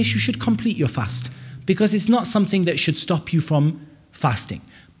this case, you should complete your fast, because it's not something that should stop you from fasting.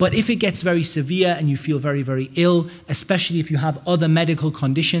 But if it gets very severe and you feel very, very ill, especially if you have other medical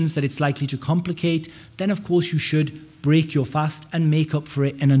conditions that it's likely to complicate, then of course you should break your fast and make up for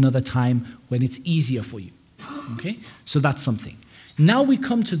it in another time when it's easier for you. Okay? So that's something. Now we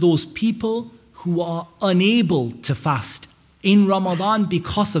come to those people who are unable to fast in Ramadan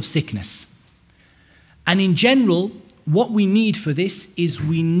because of sickness. And in general, what we need for this is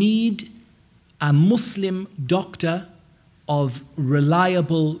we need a Muslim doctor of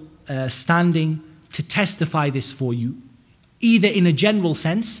reliable standing to testify this for you, either in a general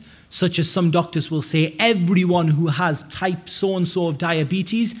sense, such as some doctors will say everyone who has type so-and-so of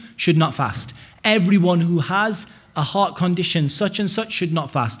diabetes should not fast. Everyone who has a heart condition such and such should not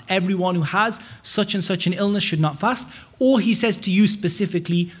fast. Everyone who has such and such an illness should not fast. Or he says to you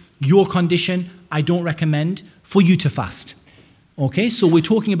specifically, your condition, I don't recommend for you to fast. Okay, so we're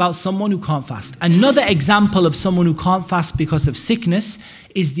talking about someone who can't fast. Another example of someone who can't fast because of sickness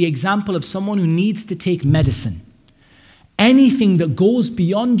is the example of someone who needs to take medicine. Anything that goes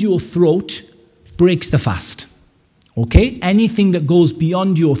beyond your throat breaks the fast. Okay, anything that goes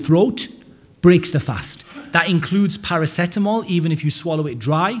beyond your throat breaks the fast. That includes paracetamol, even if you swallow it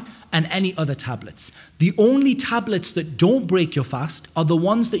dry, and any other tablets. The only tablets that don't break your fast are the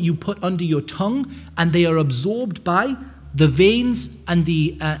ones that you put under your tongue, and they are absorbed by the veins and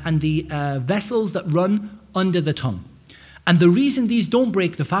the vessels that run under the tongue. And the reason these don't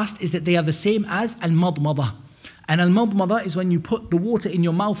break the fast is that they are the same as al-madmada. And al-madmada is when you put the water in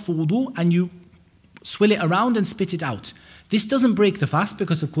your mouth for wudu and you swill it around and spit it out. This doesn't break the fast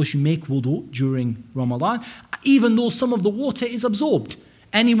because, of course, you make wudu during Ramadan, even though some of the water is absorbed.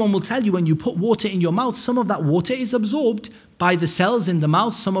 Anyone will tell you when you put water in your mouth, some of that water is absorbed by the cells in the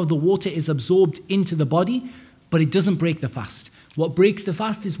mouth, some of the water is absorbed into the body, but it doesn't break the fast. What breaks the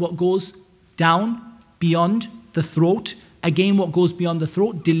fast is what goes down beyond the throat. Again, what goes beyond the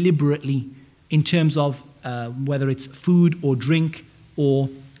throat deliberately in terms of whether it's food or drink or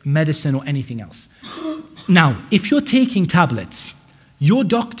medicine or anything else. Now, if you're taking tablets, your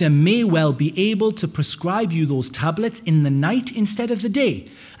doctor may well be able to prescribe you those tablets in the night instead of the day.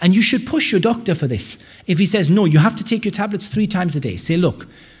 And you should push your doctor for this. If he says, no, you have to take your tablets 3 times a day, say, look,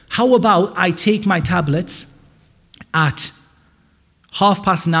 how about I take my tablets at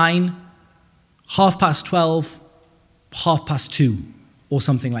 9:30, 12:30, 2:30, or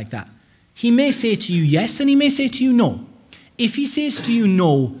something like that. He may say to you yes, and he may say to you no. If he says to you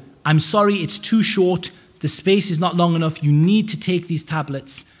no, I'm sorry, it's too short, the space is not long enough, you need to take these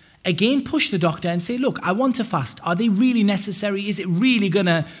tablets, again push the doctor and say, look, I want to fast. Are they really necessary? Is it really going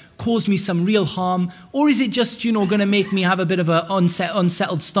to cause me some real harm? Or is it just, going to make me have a bit of an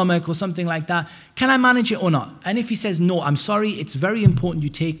unsettled stomach or something like that? Can I manage it or not? And if he says, no, I'm sorry, it's very important you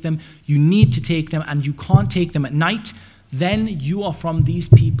take them, you need to take them, and you can't take them at night, then you are from these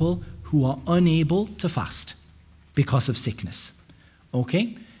people who are unable to fast because of sickness.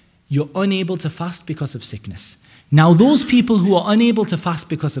 Okay? You're unable to fast because of sickness. Now, those people who are unable to fast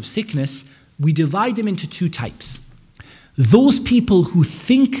because of sickness, we divide them into 2 types. Those people who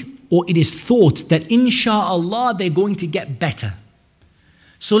think or it is thought that insha'Allah they're going to get better.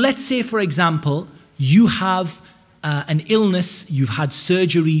 So let's say, for example, you have an illness, you've had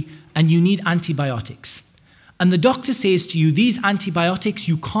surgery, and you need antibiotics. And the doctor says to you, these antibiotics,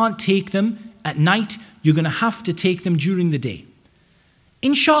 you can't take them at night, you're going to have to take them during the day.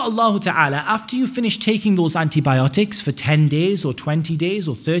 Insha'Allah ta'ala, after you finish taking those antibiotics for 10 days or 20 days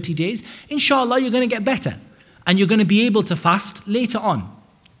or 30 days, insha'Allah you're going to get better. And you're going to be able to fast later on.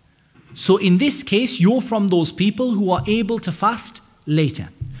 So in this case, you're from those people who are able to fast later.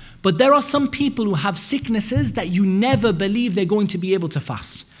 But there are some people who have sicknesses that you never believe they're going to be able to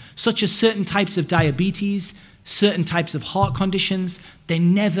fast, such as certain types of diabetes, certain types of heart conditions. They're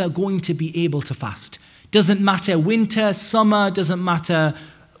never going to be able to fast. Doesn't matter winter, summer, doesn't matter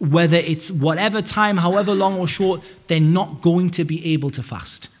whether it's whatever time, however long or short, they're not going to be able to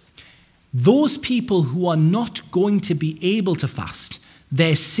fast. Those people who are not going to be able to fast,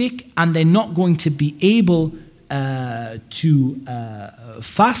 they're sick and they're not going to be able to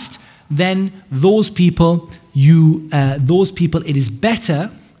fast, then those people, it is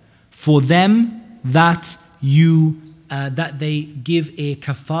better for them that they give a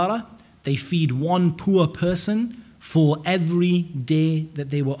kafara. They feed one poor person for every day that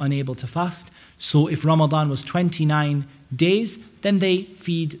they were unable to fast. So if Ramadan was 29 days, then they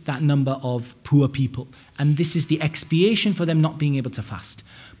feed that number of poor people. And this is the expiation for them not being able to fast.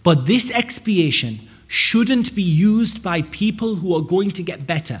 But this expiation shouldn't be used by people who are going to get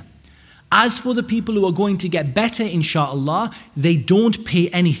better. As for the people who are going to get better, insha'Allah, they don't pay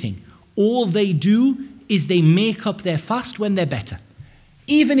anything. All they do is they make up their fast when they're better.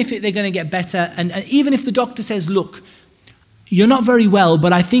 Even if they're going to get better, and even if the doctor says, look, you're not very well,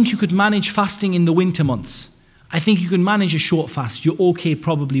 but I think you could manage fasting in the winter months. I think you can manage a short fast. You're okay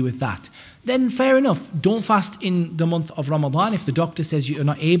probably with that. Then fair enough. Don't fast in the month of Ramadan if the doctor says you're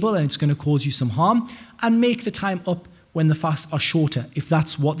not able and it's going to cause you some harm. And make the time up when the fasts are shorter, if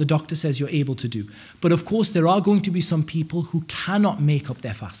that's what the doctor says you're able to do. But of course, there are going to be some people who cannot make up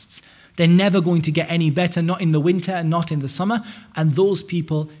their fasts. They're never going to get any better, not in the winter and not in the summer. And those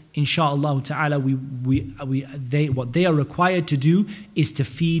people, insha'Allah ta'ala, what they are required to do is to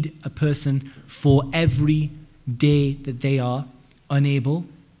feed a person for every day that they are unable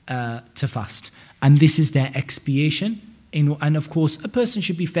to fast. And this is their expiation. And of course, a person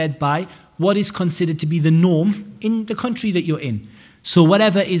should be fed by what is considered to be the norm in the country that you're in. So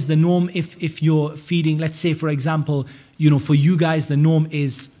whatever is the norm, if you're feeding, let's say for example, for you guys the norm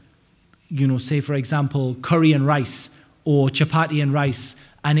is, say for example, curry and rice or chapati and rice,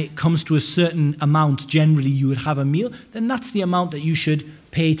 and it comes to a certain amount, generally you would have a meal, then that's the amount that you should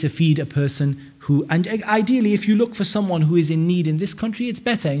pay to feed a person who, and ideally if you look for someone who is in need in this country, it's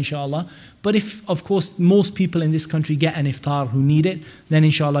better inshallah. But if, of course, most people in this country get an iftar who need it, then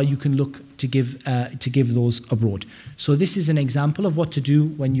inshallah you can look to give those abroad. So this is an example of what to do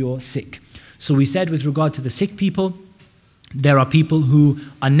when you're sick. So we said with regard to the sick people, there are people who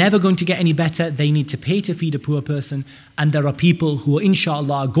are never going to get any better. They need to pay to feed a poor person. And there are people who,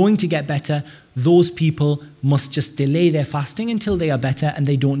 inshallah, are going to get better. Those people must just delay their fasting until they are better and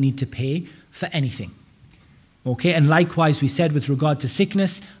they don't need to pay for anything. Okay, and likewise we said with regard to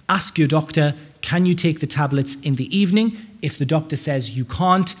sickness, ask your doctor, can you take the tablets in the evening? If the doctor says you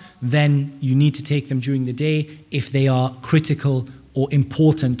can't, then you need to take them during the day if they are critical or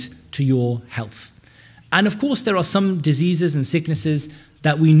important to your health. And of course, there are some diseases and sicknesses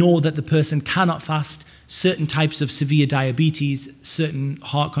that we know that the person cannot fast, certain types of severe diabetes, certain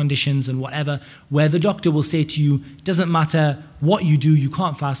heart conditions and whatever, where the doctor will say to you, doesn't matter what you do, you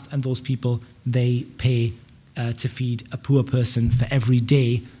can't fast, and those people, they pay to feed a poor person for every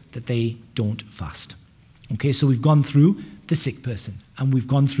day that they don't fast. Okay, so we've gone through the sick person and we've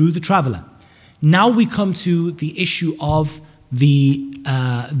gone through the traveler. Now we come to the issue of the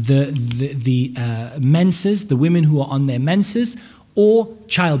menses, the women who are on their menses, or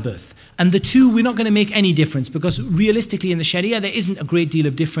childbirth. And the two, we're not going to make any difference because realistically in the Sharia there isn't a great deal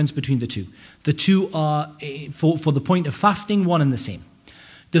of difference between the two. The two are, for the point of fasting, one and the same.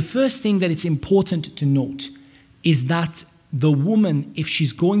 The first thing that it's important to note is that the woman, if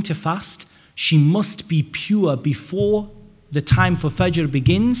she's going to fast, she must be pure before the time for Fajr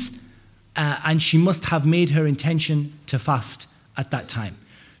begins, and she must have made her intention to fast at that time.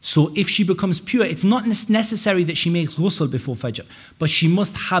 So if she becomes pure, it's not necessary that she makes ghusl before Fajr, but she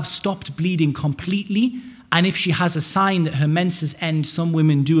must have stopped bleeding completely. And if she has a sign that her menses end, some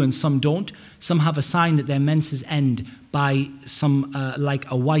women do and some don't. Some have a sign that their menses end by some like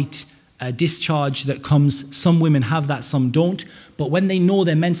a white discharge that comes. Some women have that, some don't. But when they know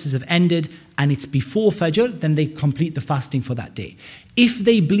their menses have ended and it's before Fajr, then they complete the fasting for that day. If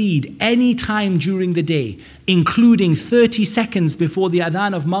they bleed any time during the day, including 30 seconds before the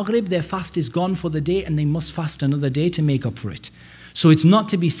adhan of Maghrib, their fast is gone for the day and they must fast another day to make up for it. So it's not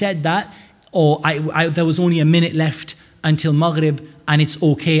to be said that, there was only a minute left until Maghrib and it's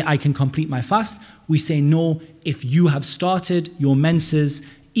okay, I can complete my fast. We say no, if you have started your menses,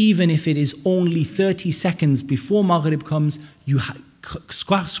 even if it is only 30 seconds before Maghrib comes, you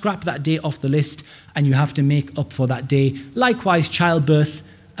scrap that day off the list and you have to make up for that day. Likewise, childbirth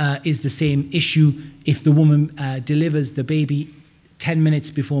is the same issue. If the woman delivers the baby 10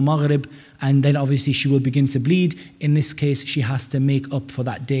 minutes before Maghrib, and then obviously she will begin to bleed, in this case she has to make up for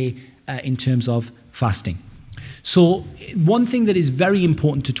that day in terms of fasting. So one thing that is very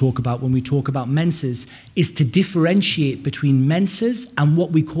important to talk about when we talk about menses is to differentiate between menses and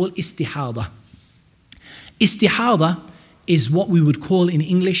what we call istihada. Istihada is what we would call in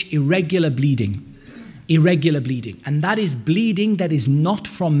English irregular bleeding. Irregular bleeding. And that is bleeding that is not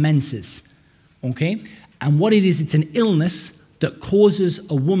from menses. Okay? And what it is, it's an illness that causes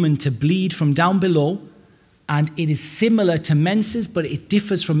a woman to bleed from down below, and it is similar to menses, but it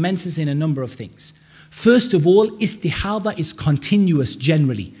differs from menses in a number of things. First of all, istihada is continuous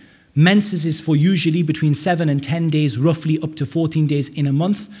generally. Menses is for usually between 7 and 10 days, roughly up to 14 days in a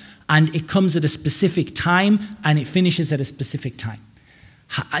month, and it comes at a specific time and it finishes at a specific time.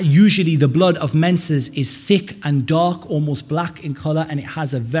 Usually the blood of menses is thick and dark, almost black in color, and it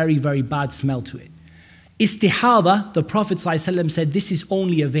has a very, very bad smell to it. Istihada, the Prophet ﷺ said, this is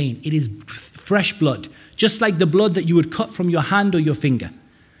only a vein. It is fresh blood, just like the blood that you would cut from your hand or your finger.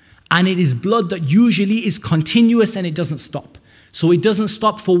 And it is blood that usually is continuous and it doesn't stop. So it doesn't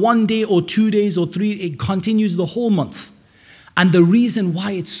stop for 1 day or 2 days or 3, it continues the whole month. And the reason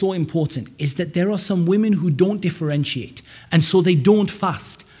why it's so important is that there are some women who don't differentiate, and so they don't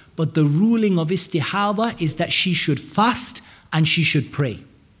fast. But the ruling of istihada is that she should fast and she should pray.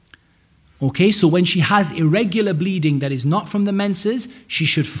 Okay, so when she has irregular bleeding that is not from the menses, she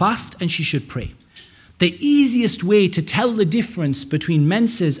should fast and she should pray. The easiest way to tell the difference between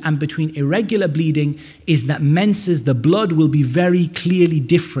menses and between irregular bleeding is that menses, the blood will be very clearly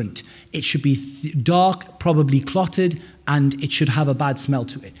different. It should be dark, probably clotted, and it should have a bad smell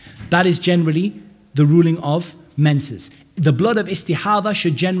to it. That is generally the ruling of menses. The blood of istihada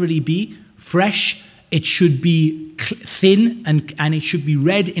should generally be fresh. It should be thin and it should be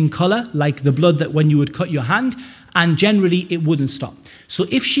red in color, like the blood that when you would cut your hand, and generally it wouldn't stop. So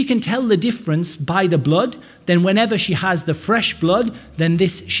if she can tell the difference by the blood, then whenever she has the fresh blood, then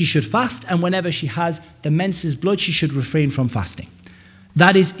she should fast, and whenever she has the menses blood, she should refrain from fasting.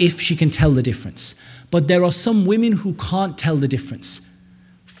 That is if she can tell the difference. But there are some women who can't tell the difference.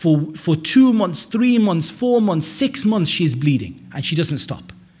 For 2 months, 3 months, 4 months, 6 months, she is bleeding and she doesn't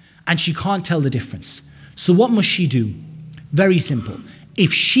stop. And she can't tell the difference. So what must she do? Very simple.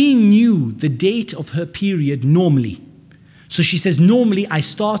 If she knew the date of her period normally, so she says, normally I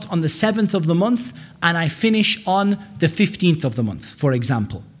start on the 7th of the month and I finish on the 15th of the month, for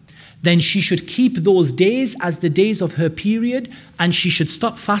example, then she should keep those days as the days of her period, and she should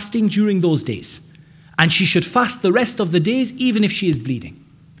stop fasting during those days. And she should fast the rest of the days even if she is bleeding.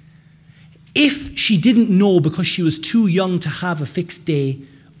 If she didn't know because she was too young to have a fixed day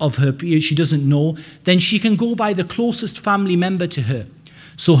of her period, she doesn't know, then she can go by the closest family member to her.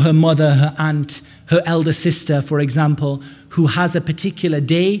 So her mother, her aunt, her elder sister, for example, who has a particular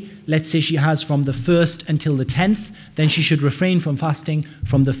day, let's say she has from the 1st until the 10th, then she should refrain from fasting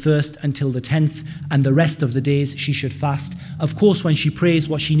from the 1st until the 10th, and the rest of the days she should fast. Of course, when she prays,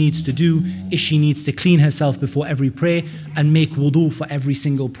 what she needs to do is she needs to clean herself before every prayer and make wudu for every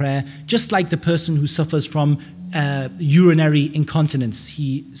single prayer, just like the person who suffers from urinary incontinence.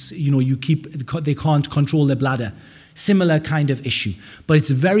 They can't control their bladder. Similar kind of issue. But it's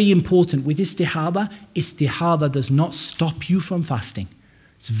very important with istihada. Istihada does not stop you from fasting.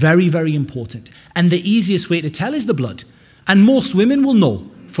 It's very, very important. And the easiest way to tell is the blood. And most women will know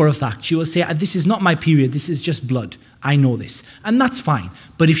for a fact. She will say, this is not my period, this is just blood. I know this. And that's fine.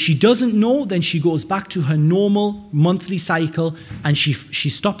 But if she doesn't know, then she goes back to her normal monthly cycle and she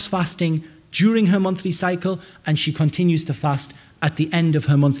stops fasting during her monthly cycle and she continues to fast at the end of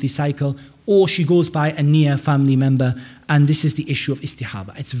her monthly cycle, or she goes by a near family member, and this is the issue of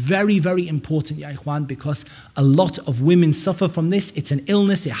istihada. It's very, very important, ya ikhwan, because a lot of women suffer from this. It's an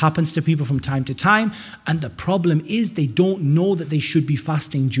illness, it happens to people from time to time, and the problem is they don't know that they should be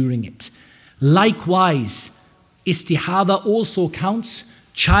fasting during it. Likewise, istihada also counts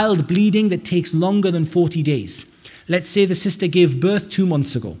child bleeding that takes longer than 40 days. Let's say the sister gave birth 2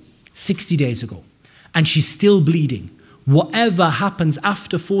 months ago, 60 days ago, and she's still bleeding. Whatever happens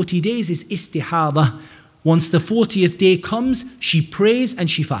after 40 days is istihada. Once the 40th day comes, she prays and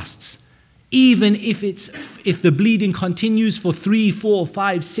she fasts. Even if the bleeding continues for 3, 4,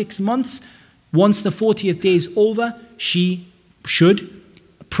 5, 6 months, once the 40th day is over, she should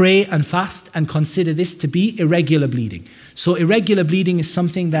pray and fast and consider this to be irregular bleeding. So irregular bleeding is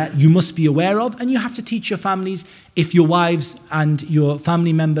something that you must be aware of, and you have to teach your families if your wives and your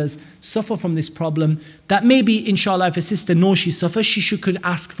family members suffer from this problem, that maybe, inshallah, if a sister knows she suffers, she could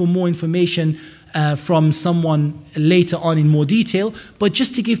ask for more information from someone later on in more detail, but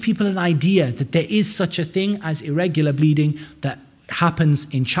just to give people an idea that there is such a thing as irregular bleeding that happens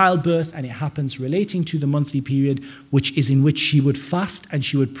in childbirth, and it happens relating to the monthly period, which is in which she would fast and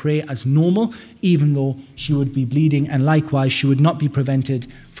she would pray as normal, even though she would be bleeding, and likewise she would not be prevented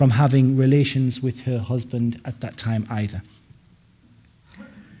from having relations with her husband at that time either.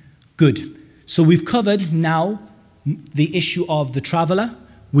 Good. So we've covered now the issue of the traveller,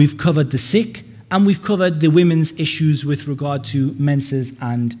 we've covered the sick, and we've covered the women's issues with regard to menses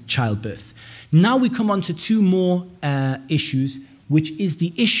and childbirth. Now we come on to two more issues, which is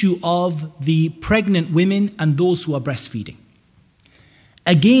the issue of the pregnant women and those who are breastfeeding.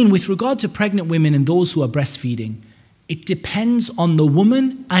 Again, with regard to pregnant women and those who are breastfeeding, it depends on the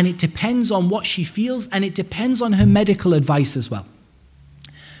woman, and it depends on what she feels, and it depends on her medical advice as well.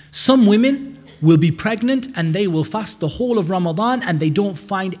 Some women will be pregnant and they will fast the whole of Ramadan and they don't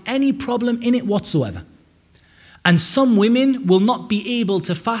find any problem in it whatsoever. And some women will not be able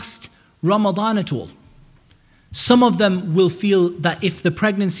to fast Ramadan at all. Some of them will feel that if the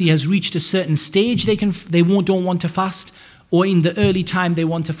pregnancy has reached a certain stage, they don't want to fast, or in the early time they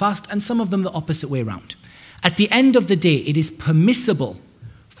want to fast, and some of them the opposite way around. At the end of the day, it is permissible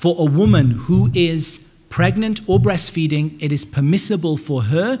for a woman who is pregnant or breastfeeding, it is permissible for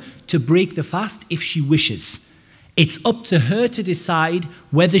her to break the fast if she wishes. It's up to her to decide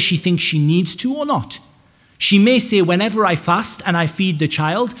whether she thinks she needs to or not. She may say, whenever I fast and I feed the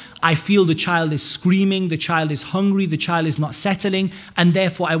child, I feel the child is screaming, the child is hungry, the child is not settling, and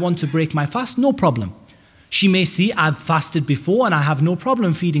therefore I want to break my fast. No problem. She may see, I've fasted before and I have no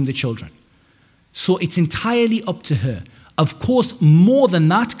problem feeding the children. So it's entirely up to her. Of course, more than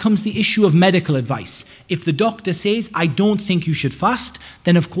that comes the issue of medical advice. If the doctor says, I don't think you should fast,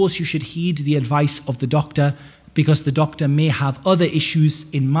 then of course you should heed the advice of the doctor, because the doctor may have other issues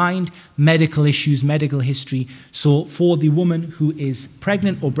in mind, medical issues, medical history. So for the woman who is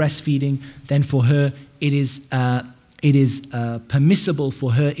pregnant or breastfeeding, then for her it is permissible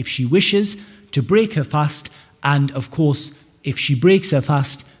for her, if she wishes, to break her fast. And of course, if she breaks her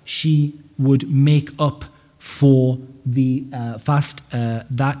fast, she would make up for the fast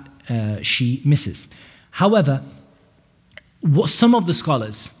that she misses. However, what some of the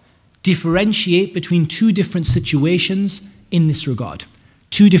scholars differentiate between two different situations in this regard.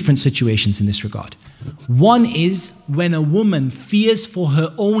 Two different situations in this regard. One is when a woman fears for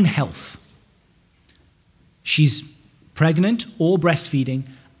her own health. She's pregnant or breastfeeding,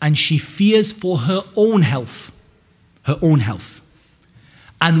 and she fears for her own health. Her own health.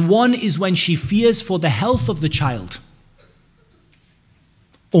 And one is when she fears for the health of the child.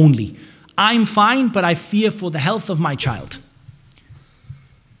 Only. I'm fine, but I fear for the health of my child.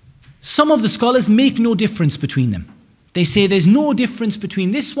 Some of the scholars make no difference between them. They say there's no difference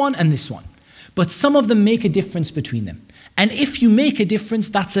between this one and this one. But some of them make a difference between them. And if you make a difference,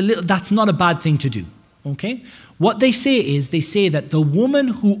 that's not a bad thing to do. Okay? What they say is, they say that the woman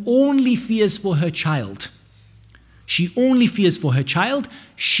who only fears for her child, she only fears for her child,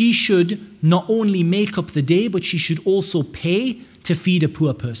 she should not only make up the day, but she should also pay to feed a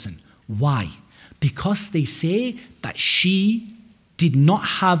poor person. Why? Because they say that she did not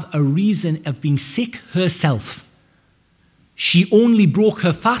have a reason of being sick herself. She only broke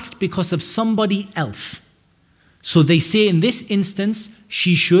her fast because of somebody else. So they say in this instance,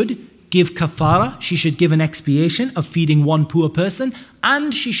 she should give kafara, she should give an expiation of feeding one poor person,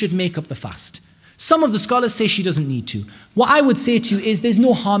 and she should make up the fast. Some of the scholars say she doesn't need to. What I would say to you is there's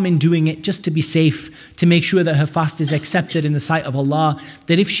no harm in doing it just to be safe, to make sure that her fast is accepted in the sight of Allah.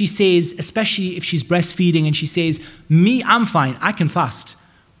 That if she says, especially if she's breastfeeding and she says, me, I'm fine, I can fast,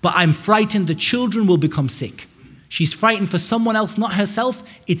 but I'm frightened the children will become sick. She's frightened for someone else, not herself.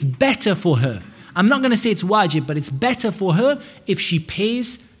 It's better for her. I'm not going to say it's wajib, but it's better for her if she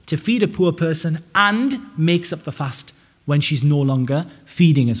pays to feed a poor person and makes up the fast when she's no longer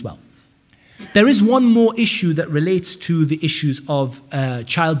feeding as well. There is one more issue that relates to the issues of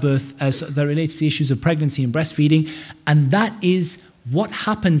childbirth, that relates to the issues of pregnancy and breastfeeding, and that is what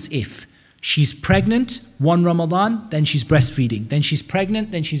happens if she's pregnant one Ramadan, then she's breastfeeding, then she's pregnant,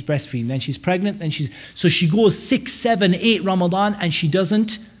 then she's breastfeeding, then she's pregnant, then so she goes 6, 7, 8 Ramadan and she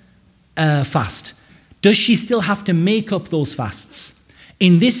doesn't fast. Does she still have to make up those fasts?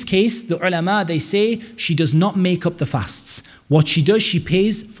 In this case, the ulama, they say she does not make up the fasts. What she does, she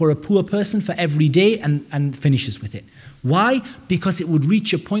pays for a poor person for every day and finishes with it. Why? Because it would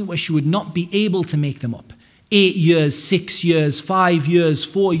reach a point where she would not be able to make them up. 8 years, 6 years, 5 years,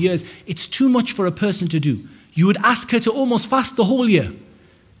 4 years. It's too much for a person to do. You would ask her to almost fast the whole year.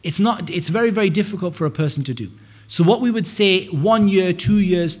 It's very, very difficult for a person to do. So what we would say, 1 year, 2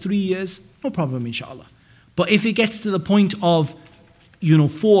 years, 3 years, no problem, inshallah. But if it gets to the point of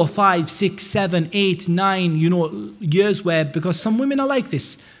 4, 5, 6, 7, 8, 9, years where, because some women are like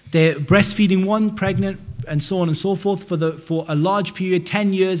this, they're breastfeeding one, pregnant, and so on and so forth for a large period,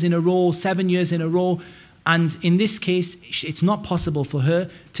 10 years in a row, 7 years in a row. And in this case, it's not possible for her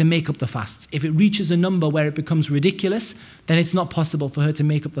to make up the fasts. If it reaches a number where it becomes ridiculous, then it's not possible for her to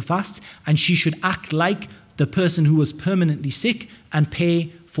make up the fasts. And she should act like the person who was permanently sick and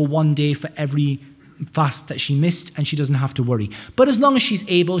pay for 1 day for every fast that she missed, and she doesn't have to worry. But as long as she's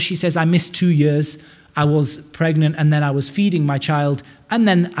able, she says, I missed 2 years, I was pregnant and then I was feeding my child and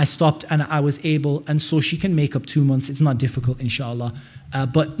then I stopped and I was able, and so she can make up 2 months. It's not difficult, inshallah.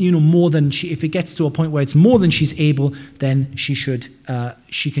 But more than if it gets to a point where it's more than she's able, then she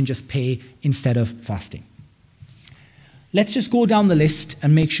can just pay instead of fasting. Let's just go down the list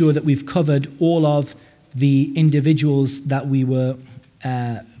and make sure that we've covered all of the individuals that we were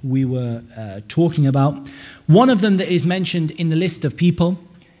talking about. One of them that is mentioned in the list of people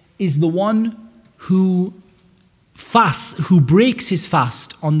is the one who breaks his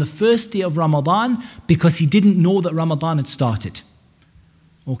fast on the first day of Ramadan because he didn't know that Ramadan had started.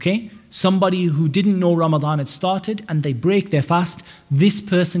 Okay? Somebody who didn't know Ramadan had started and they break their fast, this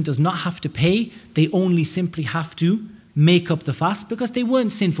person does not have to pay. They only simply have to make up the fast because they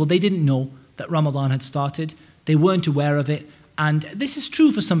weren't sinful. They didn't know that Ramadan had started. They weren't aware of it. And this is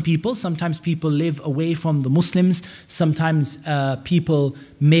true for some people. Sometimes people live away from the Muslims. Sometimes people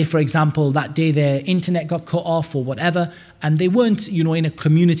may, for example, that day their internet got cut off or whatever, and they weren't, in a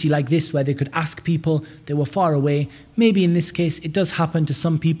community like this where they could ask people. They were far away. Maybe in this case, it does happen to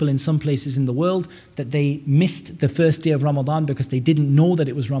some people in some places in the world that they missed the first day of Ramadan because they didn't know that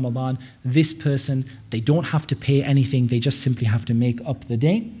it was Ramadan. This person, they don't have to pay anything. They just simply have to make up the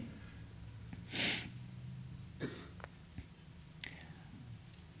day.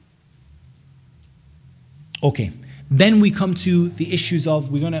 Okay, then we come to the issues of,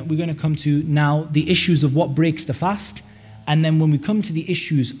 we're gonna come to now the issues of what breaks the fast, and then when we come to the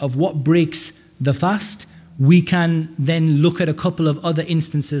issues of what breaks the fast, we can then look at a couple of other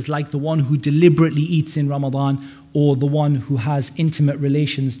instances like the one who deliberately eats in Ramadan or the one who has intimate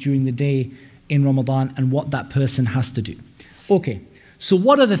relations during the day in Ramadan and what that person has to do. Okay, so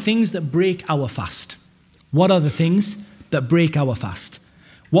what are the things that break our fast? What are the things that break our fast?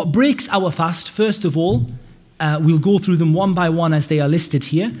 What breaks our fast, first of all, we'll go through them one by one as they are listed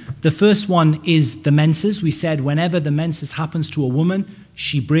here. The first one is the menses. We said whenever the menses happens to a woman,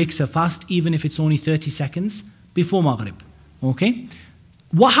 she breaks her fast, even if it's only 30 seconds before Maghrib. Okay?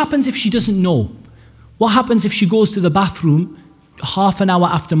 What happens if she doesn't know? What happens if she goes to the bathroom half an hour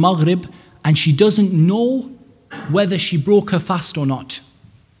after Maghrib and she doesn't know whether she broke her fast or not?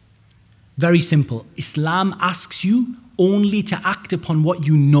 Very simple. Islam asks you only to act upon what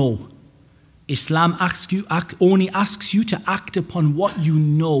you know. Islam only asks you to act upon what you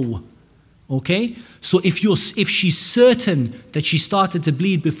know. Okay? So if she's certain that she started to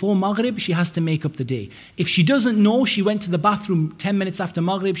bleed before Maghrib, she has to make up the day. If she doesn't know, she went to the bathroom 10 minutes after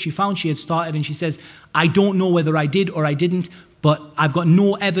Maghrib, she found she had started and she says, I don't know whether I did or I didn't, but I've got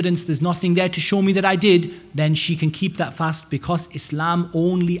no evidence, there's nothing there to show me that I did, then she can keep that fast because Islam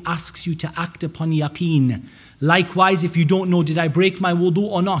only asks you to act upon yaqeen. Likewise, if you don't know, did I break my wudu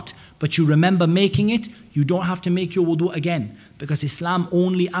or not, but you remember making it, you don't have to make your wudu again because Islam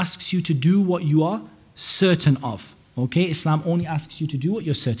only asks you to do what you are certain of. Okay, Islam only asks you to do what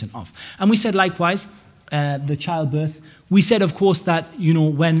you're certain of. And we said likewise, the childbirth. We said, of course, that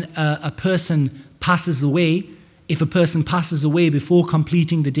when a person passes away, if a person passes away before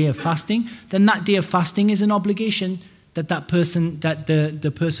completing the day of fasting, then that day of fasting is an obligation that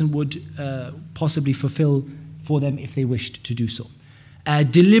the person would possibly fulfill for them if they wished to do so.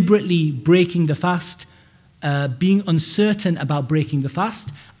 Deliberately breaking the fast, being uncertain about breaking the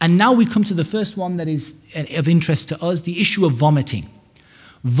fast. And now we come to the first one that is of interest to us, the issue of vomiting.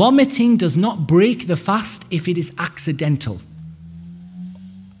 Vomiting does not break the fast if it is accidental,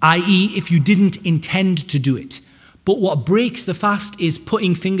 i.e. if you didn't intend to do it. But what breaks the fast is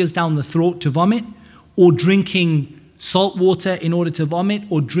putting fingers down the throat to vomit, or drinking salt water in order to vomit,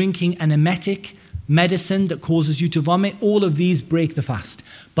 or drinking an emetic, medicine that causes you to vomit, all of these break the fast.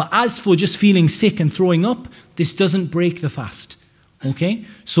 But as for just feeling sick and throwing up, this doesn't break the fast. Okay?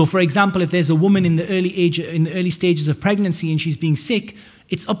 So for example, if there's a woman in the early stages of pregnancy and she's being sick,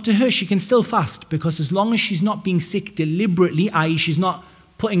 it's up to her. She can still fast, because as long as she's not being sick deliberately, i.e. she's not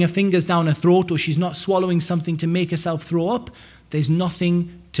putting her fingers down her throat or she's not swallowing something to make herself throw up, there's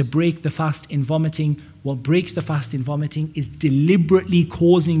nothing to break the fast in vomiting. What breaks the fast in vomiting is deliberately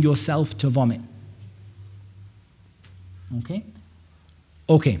causing yourself to vomit. Okay?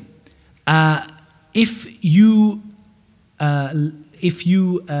 Okay. If you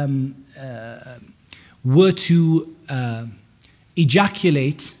were to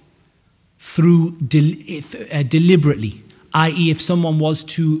ejaculate through deliberately, i.e. if someone was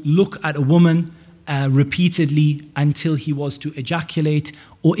to look at a woman repeatedly until he was to ejaculate,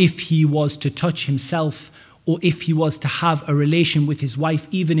 or if he was to touch himself, or if he was to have a relation with his wife,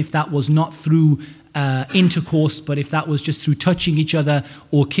 even if that was not through intercourse, but if that was just through touching each other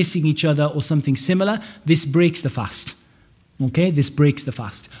or kissing each other or something similar, this breaks the fast. Okay, this breaks the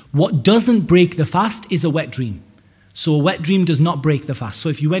fast. What doesn't break the fast is a wet dream. So a wet dream does not break the fast. So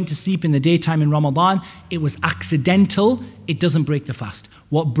if you went to sleep in the daytime in Ramadan, it was accidental, it doesn't break the fast.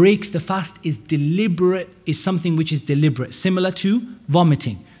 What breaks the fast is deliberate, is something which is deliberate, similar to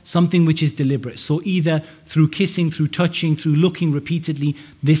vomiting, something which is deliberate. So either through kissing, through touching, through looking repeatedly,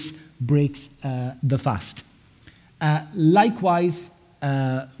 this breaks the fast. Likewise,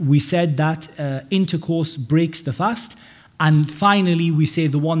 we said that intercourse breaks the fast. And finally, we say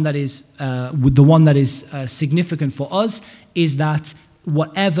the one that is significant for us is that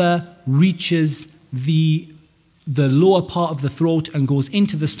whatever reaches the lower part of the throat and goes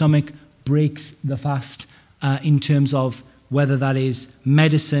into the stomach breaks the fast, in terms of whether that is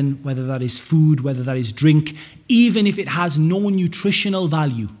medicine, whether that is food, whether that is drink, even if it has no nutritional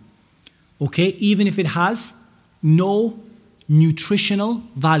value. Okay, even if it has no nutritional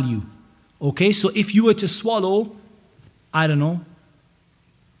value. Okay, so if you were to swallow, I don't know,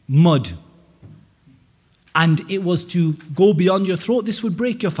 mud, and it was to go beyond your throat, this would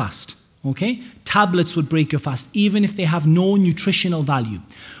break your fast. Okay? Tablets would break your fast, even if they have no nutritional value.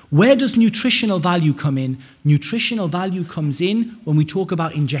 Where does nutritional value come in? Nutritional value comes in when we talk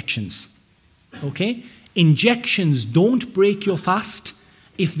about injections. Okay? Injections don't break your fast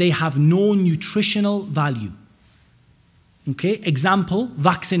if they have no nutritional value. Okay? Example,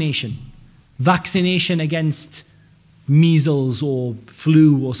 vaccination. Vaccination against measles or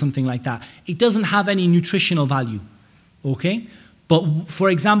flu or something like that. It doesn't have any nutritional value, okay? But for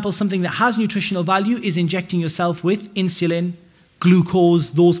example, something that has nutritional value is injecting yourself with insulin, glucose,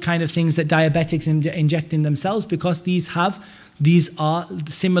 those kind of things that diabetics inject in themselves, because these are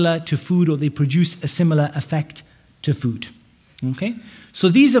similar to food, or they produce a similar effect to food, okay? So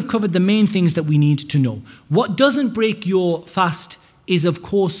these have covered the main things that we need to know. What doesn't break your fast is, of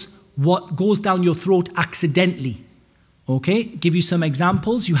course, what goes down your throat accidentally. Okay, give you some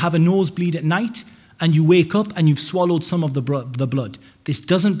examples. You have a nosebleed at night and you wake up and you've swallowed some of the blood. This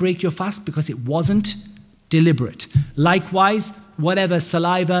doesn't break your fast because it wasn't deliberate. Likewise, whatever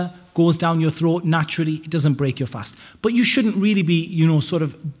saliva goes down your throat naturally, it doesn't break your fast. But you shouldn't really be,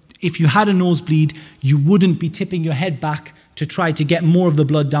 if you had a nosebleed, you wouldn't be tipping your head back to try to get more of the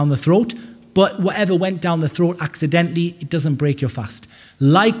blood down the throat. But whatever went down the throat accidentally, it doesn't break your fast.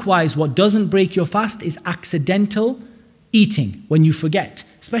 Likewise, what doesn't break your fast is accidental eating, when you forget.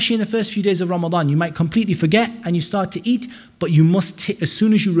 Especially in the first few days of Ramadan, you might completely forget and you start to eat, but you must, as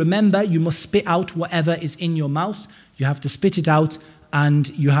soon as you remember, you must spit out whatever is in your mouth. You have to spit it out, and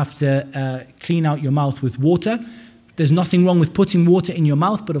you have to clean out your mouth with water. There's nothing wrong with putting water in your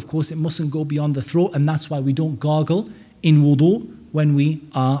mouth, but of course it mustn't go beyond the throat, and that's why we don't gargle in wudu when we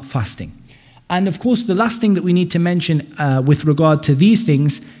are fasting. And of course, the last thing that we need to mention with regard to these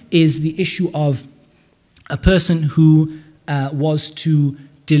things is the issue of a person who was to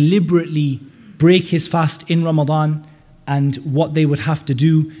deliberately break his fast in Ramadan, and what they would have to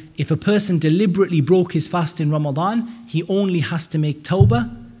do. If a person deliberately broke his fast in Ramadan, he only has to make tawbah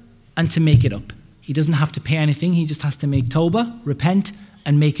and to make it up. He doesn't have to pay anything, he just has to make tawbah, repent,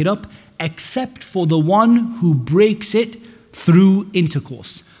 and make it up, except for the one who breaks it through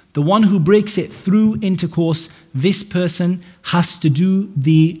intercourse. The one who breaks it through intercourse, this person has to do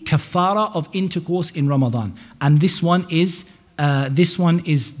the kafara of intercourse in Ramadan. And this one is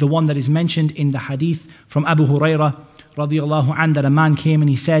the one that is mentioned in the hadith from Abu Hurairah radiyallahu anhu, that a man came and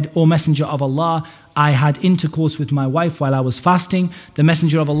he said, "O Messenger of Allah, I had intercourse with my wife while I was fasting." The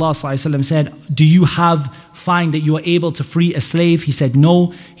Messenger of Allah ﷺ said, "Do you find that you are able to free a slave?" He said,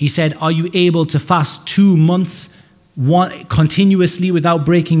 "No." He said, "Are you able to fast 2 months continuously without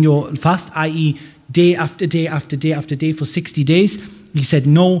breaking your fast?" i.e., day after day after day after day for 60 days? He said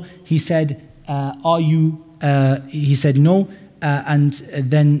no. He said, he said no. And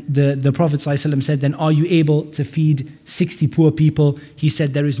then the Prophet ﷺ said, then are you able to feed 60 poor people? He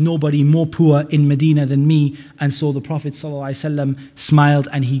said, there is nobody more poor in Medina than me. And so the Prophet ﷺ smiled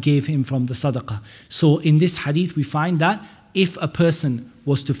and he gave him from the sadaqah. So in this hadith we find that if a person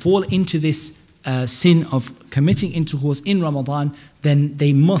was to fall into this sin of committing intercourse in Ramadan, then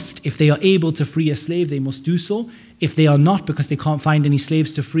they must, if they are able to free a slave, they must do so. If they are not, because they can't find any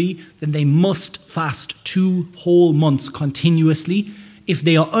slaves to free, then they must fast 2 whole months continuously. If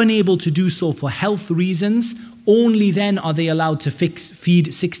they are unable to do so for health reasons, only then are they allowed to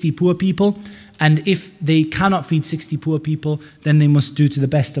feed 60 poor people. And if they cannot feed 60 poor people, then they must do to the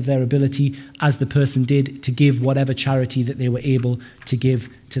best of their ability, as the person did, to give whatever charity that they were able to give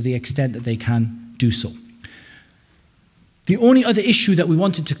to the extent that they can do so. The only other issue that we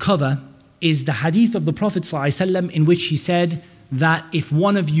wanted to cover is the hadith of the Prophet ﷺ, in which he said that if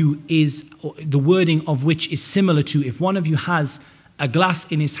one of you is, the wording of which is similar to, if one of you has a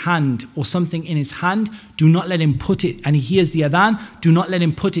glass in his hand or something in his hand, do not let him put it, and he hears the adhan, do not let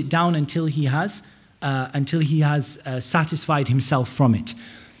him put it down until he has satisfied himself from it.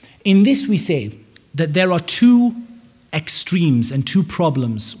 In this we say that there are 2 extremes and 2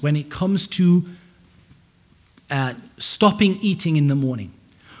 problems when it comes to stopping eating in the morning.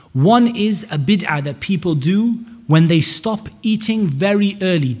 One is a bid'ah that people do when they stop eating very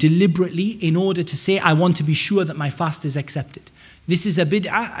early, deliberately, in order to say, I want to be sure that my fast is accepted. This is a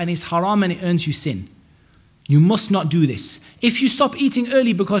bid'ah and it's haram and it earns you sin. You must not do this. If you stop eating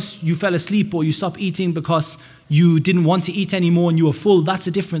early because you fell asleep, or you stop eating because you didn't want to eat anymore and you were full, that's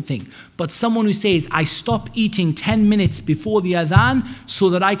a different thing. But someone who says, I stop eating 10 minutes before the adhan so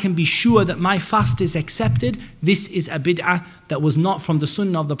that I can be sure that my fast is accepted, this is a bid'ah that was not from the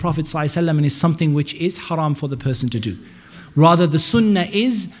sunnah of the Prophet ﷺ and is something which is haram for the person to do. Rather, the sunnah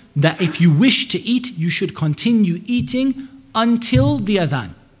is that if you wish to eat, you should continue eating until the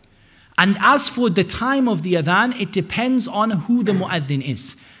adhan. And as for the time of the adhan, it depends on who the mu'adhin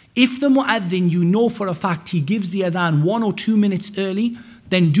is. If the mu'adhin, you know for a fact he gives the adhan 1 or 2 minutes early,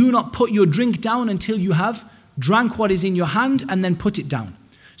 then do not put your drink down until you have drank what is in your hand and then put it down.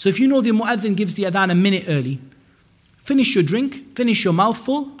 So if you know the mu'adhin gives the adhan a minute early, finish your drink, finish your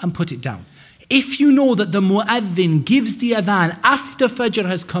mouthful and put it down. If you know that the mu'adhin gives the adhan after Fajr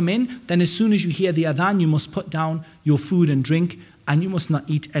has come in, then as soon as you hear the adhan, you must put down your food and drink, and you must not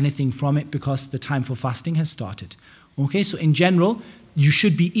eat anything from it because the time for fasting has started. Okay, so in general, you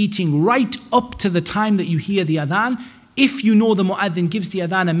should be eating right up to the time that you hear the adhan. If you know the mu'adhin gives the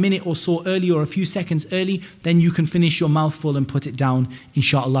adhan a minute or so early or a few seconds early, then you can finish your mouthful and put it down,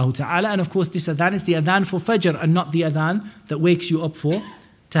 insha'Allah ta'ala. And of course, this adhan is the adhan for Fajr and not the adhan that wakes you up for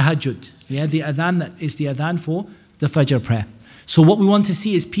tahajjud. Yeah, the adhan that is the adhan for the Fajr prayer. So what we want to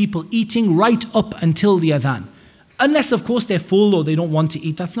see is people eating right up until the adhan. Unless, of course, they're full or they don't want to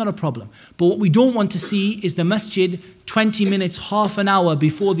eat, that's not a problem. But what we don't want to see is the masjid 20 minutes, half an hour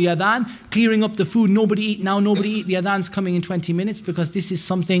before the adhan, clearing up the food, nobody eat now, nobody eat, the adhan's coming in 20 minutes, because this is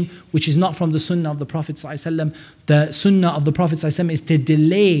something which is not from the sunnah of the Prophet ﷺ. The sunnah of the Prophet ﷺ is to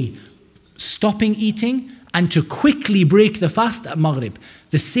delay stopping eating and to quickly break the fast at Maghrib.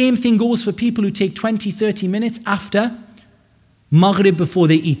 The same thing goes for people who take 20, 30 minutes after Maghrib before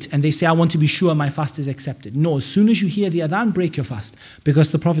they eat, and they say, I want to be sure my fast is accepted. No, as soon as you hear the adhan, break your fast.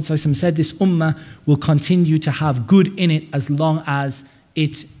 Because the Prophet ﷺ said this ummah will continue to have good in it as long as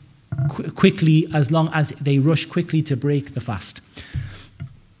it as long as they rush quickly to break the fast.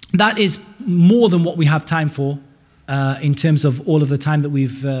 That is more than what we have time for in terms of all of the time that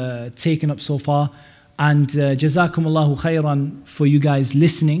we've taken up so far. And jazakumullahu khairan for you guys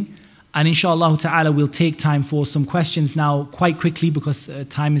listening. And inshallah ta'ala, we'll take time for some questions now quite quickly, because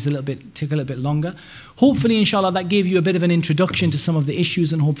time is take a little bit longer. Hopefully, inshallah, that gave you a bit of an introduction to some of the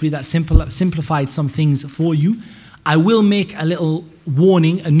issues, and hopefully that simplified some things for you. I will make a little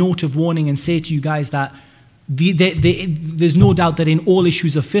warning, a note of warning, and say to you guys that there's no doubt that in all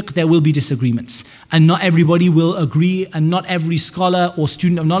issues of fiqh there will be disagreements, and not everybody will agree, and not every scholar or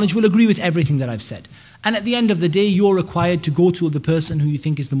student of knowledge will agree with everything that I've said. And at the end of the day, you're required to go to the person who you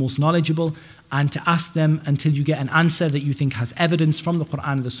think is the most knowledgeable and to ask them until you get an answer that you think has evidence from the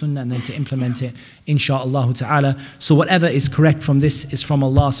Quran and the Sunnah, and then to implement it, insha'Allah ta'ala. So whatever is correct from this is from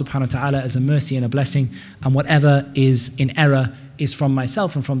Allah subhanahu wa ta'ala as a mercy and a blessing, and whatever is in error is from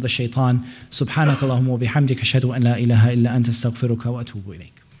myself and from the shaitan. Subhanakallahumma wa bihamdika ashhadu an la ilaha illa anta astaghfiruka wa atubu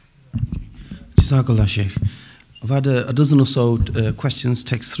ilayk. Jazakallah, Shaykh. I've had a dozen or so questions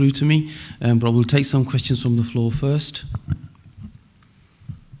text through to me, but we'll take some questions from the floor first.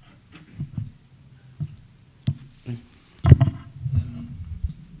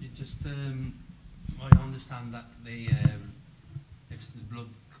 blood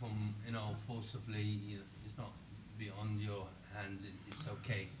come, forcibly, it's not beyond your hand, it's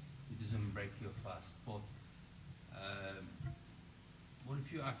okay. It doesn't break your fast. But what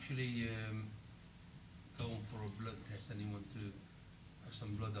if you actually go for a blood test and you want to have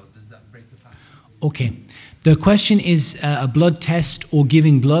some blood out? Does that break your fast? Okay. The question is a blood test or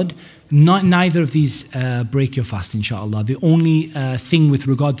giving blood. Neither of these break your fast, inshallah. The only thing with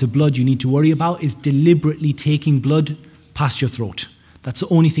regard to blood you need to worry about is deliberately taking blood past your throat. That's the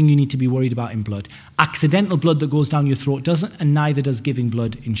only thing you need to be worried about in blood. Accidental blood that goes down your throat doesn't, and neither does giving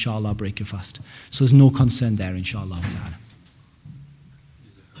blood, inshallah, break your fast. So there's no concern there, inshallah ta'ala.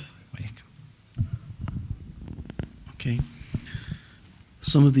 Okay.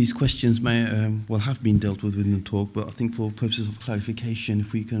 Some of these questions may have been dealt with within the talk, but I think for purposes of clarification,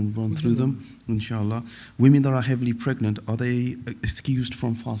 if we can run through them, inshallah. Women that are heavily pregnant, are they excused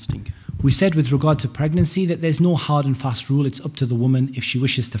from fasting? We said with regard to pregnancy that there's no hard and fast rule. It's up to the woman. If she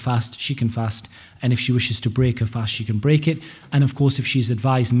wishes to fast, she can fast. And if she wishes to break her fast, she can break it. And of course, if she's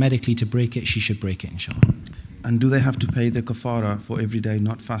advised medically to break it, she should break it, inshallah. And do they have to pay the kafara for every day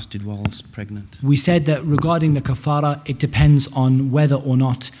not fasted whilst pregnant? We said that regarding the kafara, it depends on whether or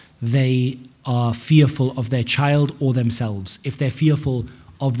not they are fearful of their child or themselves. If they're fearful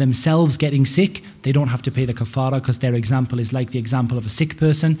of themselves getting sick, they don't have to pay the kafara because their example is like the example of a sick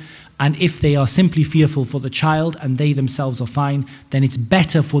person. And if they are simply fearful for the child and they themselves are fine, then it's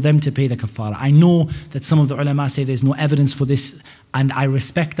better for them to pay the kafara. I know that some of the ulama say there's no evidence for this, and I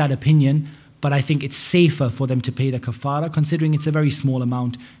respect that opinion, but I think it's safer for them to pay the kafara, considering it's a very small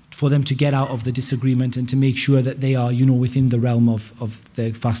amount, for them to get out of the disagreement and to make sure that they are, within the realm of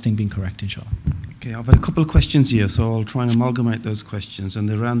their fasting being correct, inshallah. Okay, I've had a couple of questions here, so I'll try and amalgamate those questions. And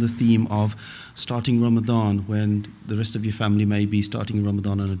they're around the theme of starting Ramadan when the rest of your family may be starting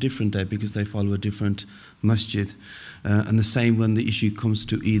Ramadan on a different day because they follow a different masjid. And the same when the issue comes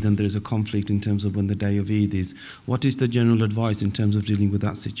to Eid and there is a conflict in terms of when the day of Eid is. What is the general advice in terms of dealing with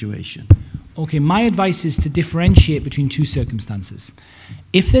that situation? Okay, my advice is to differentiate between two circumstances.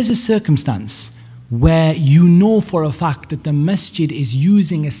 If there's a circumstance where you know for a fact that the masjid is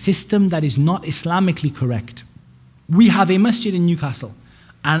using a system that is not Islamically correct. We have a masjid in Newcastle,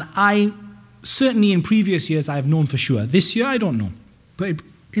 and I certainly in previous years I have known for sure. This year I don't know, but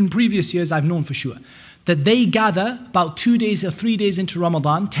in previous years I've known for sure that they gather about 2 days or 3 days into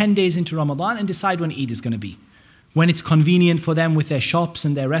Ramadan, 10 days into Ramadan, and decide when Eid is going to be, when it's convenient for them with their shops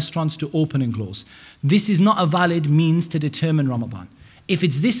and their restaurants to open and close. This is not a valid means to determine Ramadan. If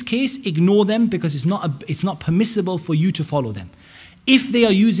it's this case, ignore them because it's not permissible for you to follow them. If they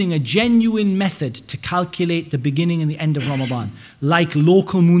are using a genuine method to calculate the beginning and the end of Ramadan, like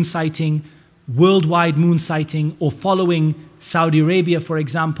local moon sighting, worldwide moon sighting, or following Saudi Arabia, for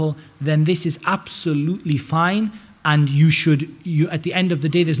example, then this is absolutely fine. And at the end of the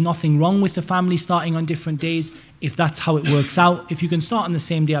day, there's nothing wrong with the family starting on different days if that's how it works out. If you can start on the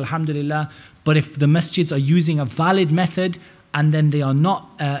same day, alhamdulillah. But if the masjids are using a valid method and then they are not,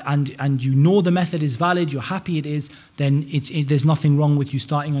 and you know the method is valid, you're happy it is, then there's nothing wrong with you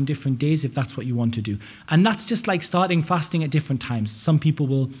starting on different days if that's what you want to do. And that's just like starting fasting at different times. Some people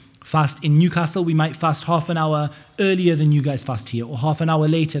will fast in Newcastle, we might fast half an hour earlier than you guys fast here, or half an hour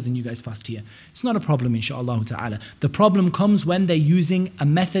later than you guys fast here. It's not a problem, inshallah ta'ala. The problem comes when they're using a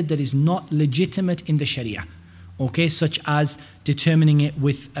method that is not legitimate in the Sharia, okay, such as determining it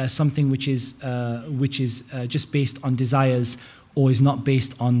with something which is just based on desires or is not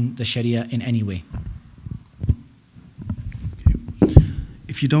based on the Sharia in any way. Okay.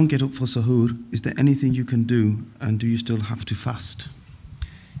 If you don't get up for suhoor, is there anything you can do, and do you still have to fast?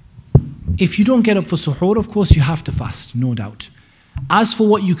 If you don't get up for suhoor, of course you have to fast, no doubt. As for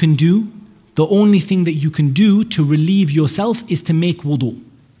what you can do, the only thing that you can do to relieve yourself is to make wudu.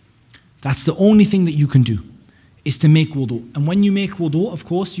 That's the only thing that you can do, is to make wudu. And when you make wudu, of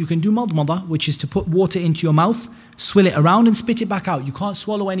course, you can do madmada, which is to put water into your mouth, swill it around and spit it back out. You can't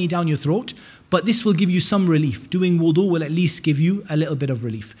swallow any down your throat, but this will give you some relief. Doing wudu will at least give you a little bit of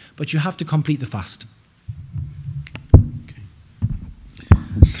relief. But you have to complete the fast.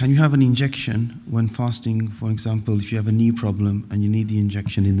 Can you have an injection when fasting, for example, if you have a knee problem and you need the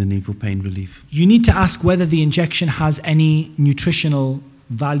injection in the knee for pain relief? You need to ask whether the injection has any nutritional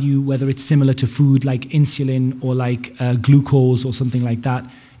value, whether it's similar to food like insulin or like glucose or something like that.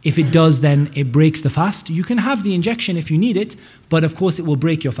 If it does, then it breaks the fast. You can have the injection if you need it, but of course it will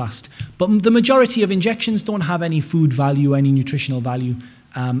break your fast. But the majority of injections don't have any food value, any nutritional value,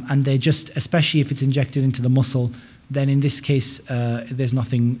 and they're just, especially if it's injected into the muscle, then in this case, there's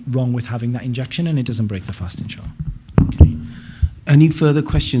nothing wrong with having that injection and it doesn't break the fast, inshallah. Okay. Any further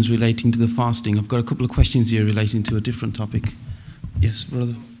questions relating to the fasting? I've got a couple of questions here relating to a different topic. Yes,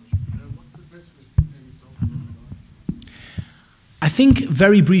 brother. What's the best way to prepare yourself for Ramadan? I think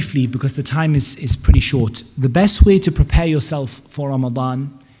very briefly, because the time is pretty short, the best way to prepare yourself for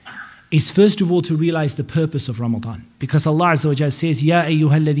Ramadan is first of all to realize the purpose of Ramadan. Because Allah Azza wa Jalla says, يَا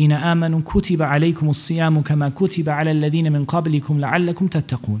أَيُّهَا الَّذِينَ آمَنُوا كُتِبَ عَلَيْكُمُ الصِّيَامُ كَمَا كُتِبَ عَلَى الَّذِينَ مِنْ قَبْلِكُمْ لَعَلَّكُمْ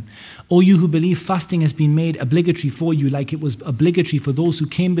تَتَّقُونَ. O you who believe, fasting has been made obligatory for you, like it was obligatory for those who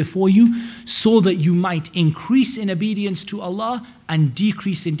came before you, so that you might increase in obedience to Allah and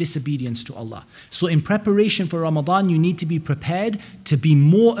decrease in disobedience to Allah. So in preparation for Ramadan, you need to be prepared to be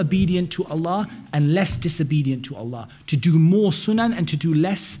more obedient to Allah and less disobedient to Allah, to do more sunan and to do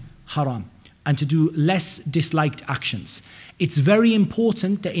less haram, and to do less disliked actions. It's very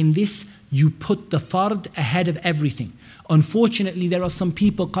important that in this you put the fard ahead of everything. Unfortunately, there are some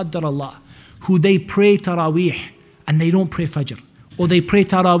people, qaddar Allah, who they pray Taraweeh and they don't pray Fajr, or they pray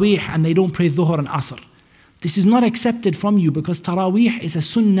Taraweeh and they don't pray Dhuhr and Asr. This is not accepted from you, because Taraweeh is a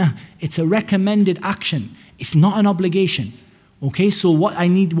sunnah, it's a recommended action, it's not an obligation. Okay, so what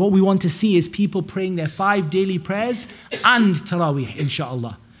we want to see is people praying their 5 daily prayers and Taraweeh,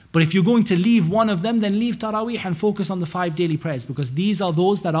 inshallah. But if you're going to leave one of them, then leave Taraweeh and focus on the 5 daily prayers, because these are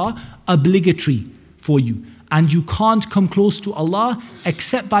those that are obligatory for you. And you can't come close to Allah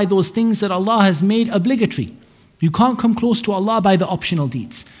except by those things that Allah has made obligatory. You can't come close to Allah by the optional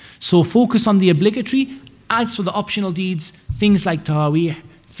deeds. So focus on the obligatory. As for the optional deeds, things like Taraweeh,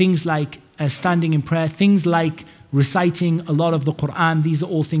 things like standing in prayer, things like reciting a lot of the Quran, these are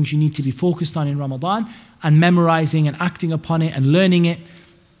all things you need to be focused on in Ramadan, and memorizing and acting upon it and learning it.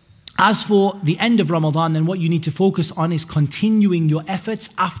 As for the end of Ramadan, then what you need to focus on is continuing your efforts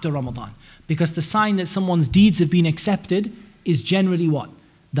after Ramadan. Because the sign that someone's deeds have been accepted is generally what?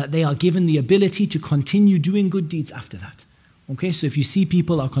 That they are given the ability to continue doing good deeds after that. Okay, so if you see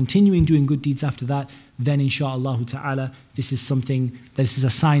people are continuing doing good deeds after that, then insha'Allah ta'ala, this is a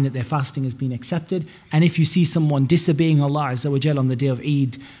sign that their fasting has been accepted. And if you see someone disobeying Allah Azza wa Jal on the day of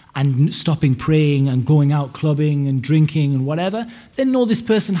Eid and stopping praying and going out clubbing and drinking and whatever, then know this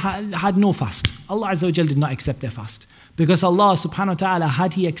person had no fast. Allah Azza wa Jal did not accept their fast. Because Allah subhanahu wa ta'ala,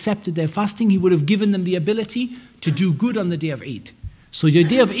 had He accepted their fasting, He would have given them the ability to do good on the day of Eid. So your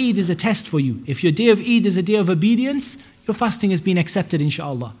day of Eid is a test for you. If your day of Eid is a day of obedience, your fasting has been accepted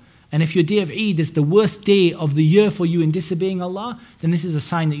insha'Allah. And if your day of Eid is the worst day of the year for you in disobeying Allah, then this is a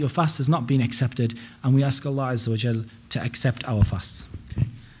sign that your fast has not been accepted. And we ask Allah Azza wa Jal to accept our fasts. Okay.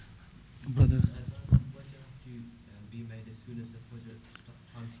 Brother.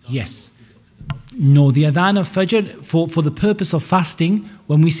 Yes. No, the adhan of Fajr, for the purpose of fasting,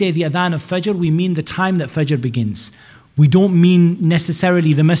 when we say the adhan of Fajr, we mean the time that Fajr begins. We don't mean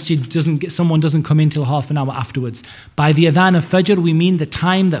necessarily the masjid someone doesn't come in till half an hour afterwards. By the adhan of Fajr, we mean the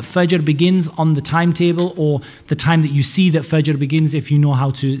time that Fajr begins on the timetable, or the time that you see that Fajr begins if you know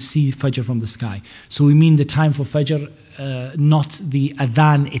how to see Fajr from the sky. So we mean the time for Fajr, not the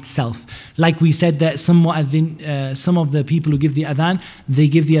adhan itself. Like we said that some of the people who give the adhan, they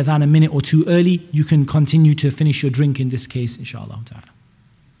give the adhan a minute or two early. You can continue to finish your drink in this case, inshallah ta'ala.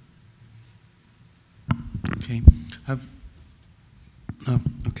 Okay.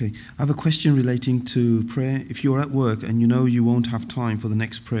 I have a question relating to prayer. If you're at work and you know you won't have time for the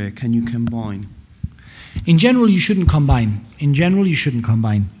next prayer, can you combine? In general, you shouldn't combine.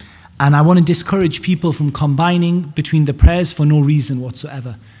 And I want to discourage people from combining between the prayers for no reason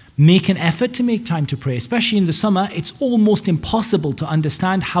whatsoever. Make an effort to make time to pray. Especially in the summer, it's almost impossible to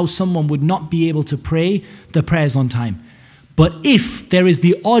understand how someone would not be able to pray the prayers on time. But if there is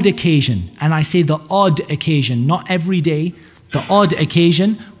the odd occasion, and I say the odd occasion, not every day, the odd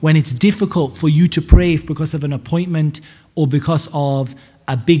occasion when it's difficult for you to pray because of an appointment, or because of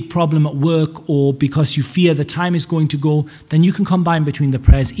a big problem at work, or because you fear the time is going to go, then you can combine between the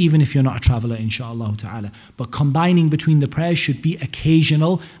prayers even if you're not a traveler, inshallah ta'ala. But combining between the prayers should be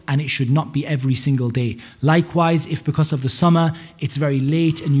occasional, and it should not be every single day. Likewise, if because of the summer it's very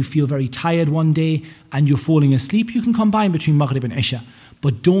late and you feel very tired one day and you're falling asleep, you can combine between Maghrib and Isha.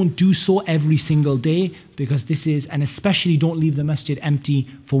 But don't do so every single day, because this is, and especially don't leave the masjid empty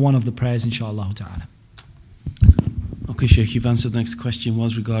for one of the prayers, inshallah ta'ala. Okay, Sheikh, you've answered the next question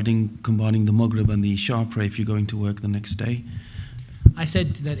was regarding combining the Maghrib and the Isha prayer if you're going to work the next day. I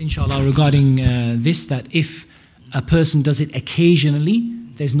said that, inshallah, regarding this, that if a person does it occasionally,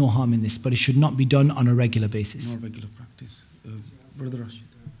 there's no harm in this, but it should not be done on a regular basis. No regular practice. Brother Rashid.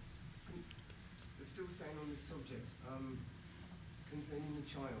 Still staying on this subject, concerning the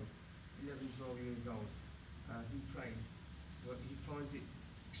child, 11, 12 years old, who prays, but he finds it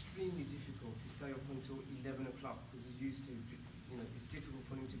extremely difficult to stay up until 11 o'clock because he's used to, it's difficult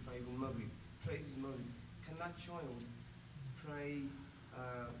for him to pray even Maghrib. Prays his Maghrib. Can that child pray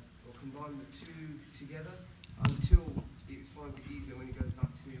or combine the two together until it finds it easier when it goes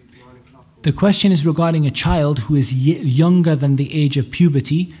back to 9 o'clock? The question is regarding a child who is younger than the age of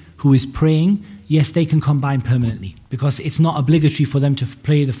puberty, who is praying. Yes, they can combine permanently because it's not obligatory for them to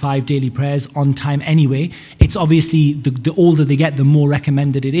pray the 5 daily prayers on time anyway. It's obviously the older they get, the more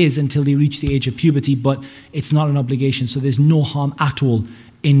recommended it is until they reach the age of puberty, but it's not an obligation. So there's no harm at all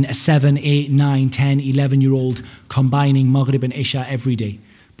in a 7, 8, 9, 10, 11-year-old combining Maghrib and Isha every day.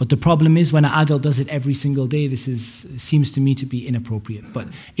 But the problem is when an adult does it every single day, seems to me to be inappropriate. But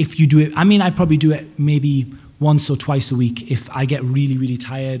if you do it, I mean, I'd probably do it maybe once or twice a week if I get really, really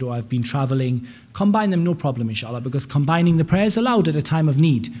tired or I've been traveling. Combine them, no problem, inshallah, because combining the prayers allowed at a time of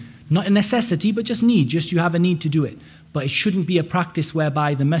need. Not a necessity, but just need, just you have a need to do it. But it shouldn't be a practice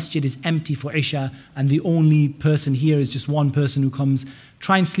whereby the masjid is empty for Isha and the only person here is just one person who comes.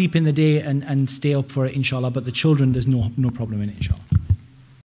 Try and sleep in the day and stay up for it, inshallah, but the children, there's no problem in it, inshallah.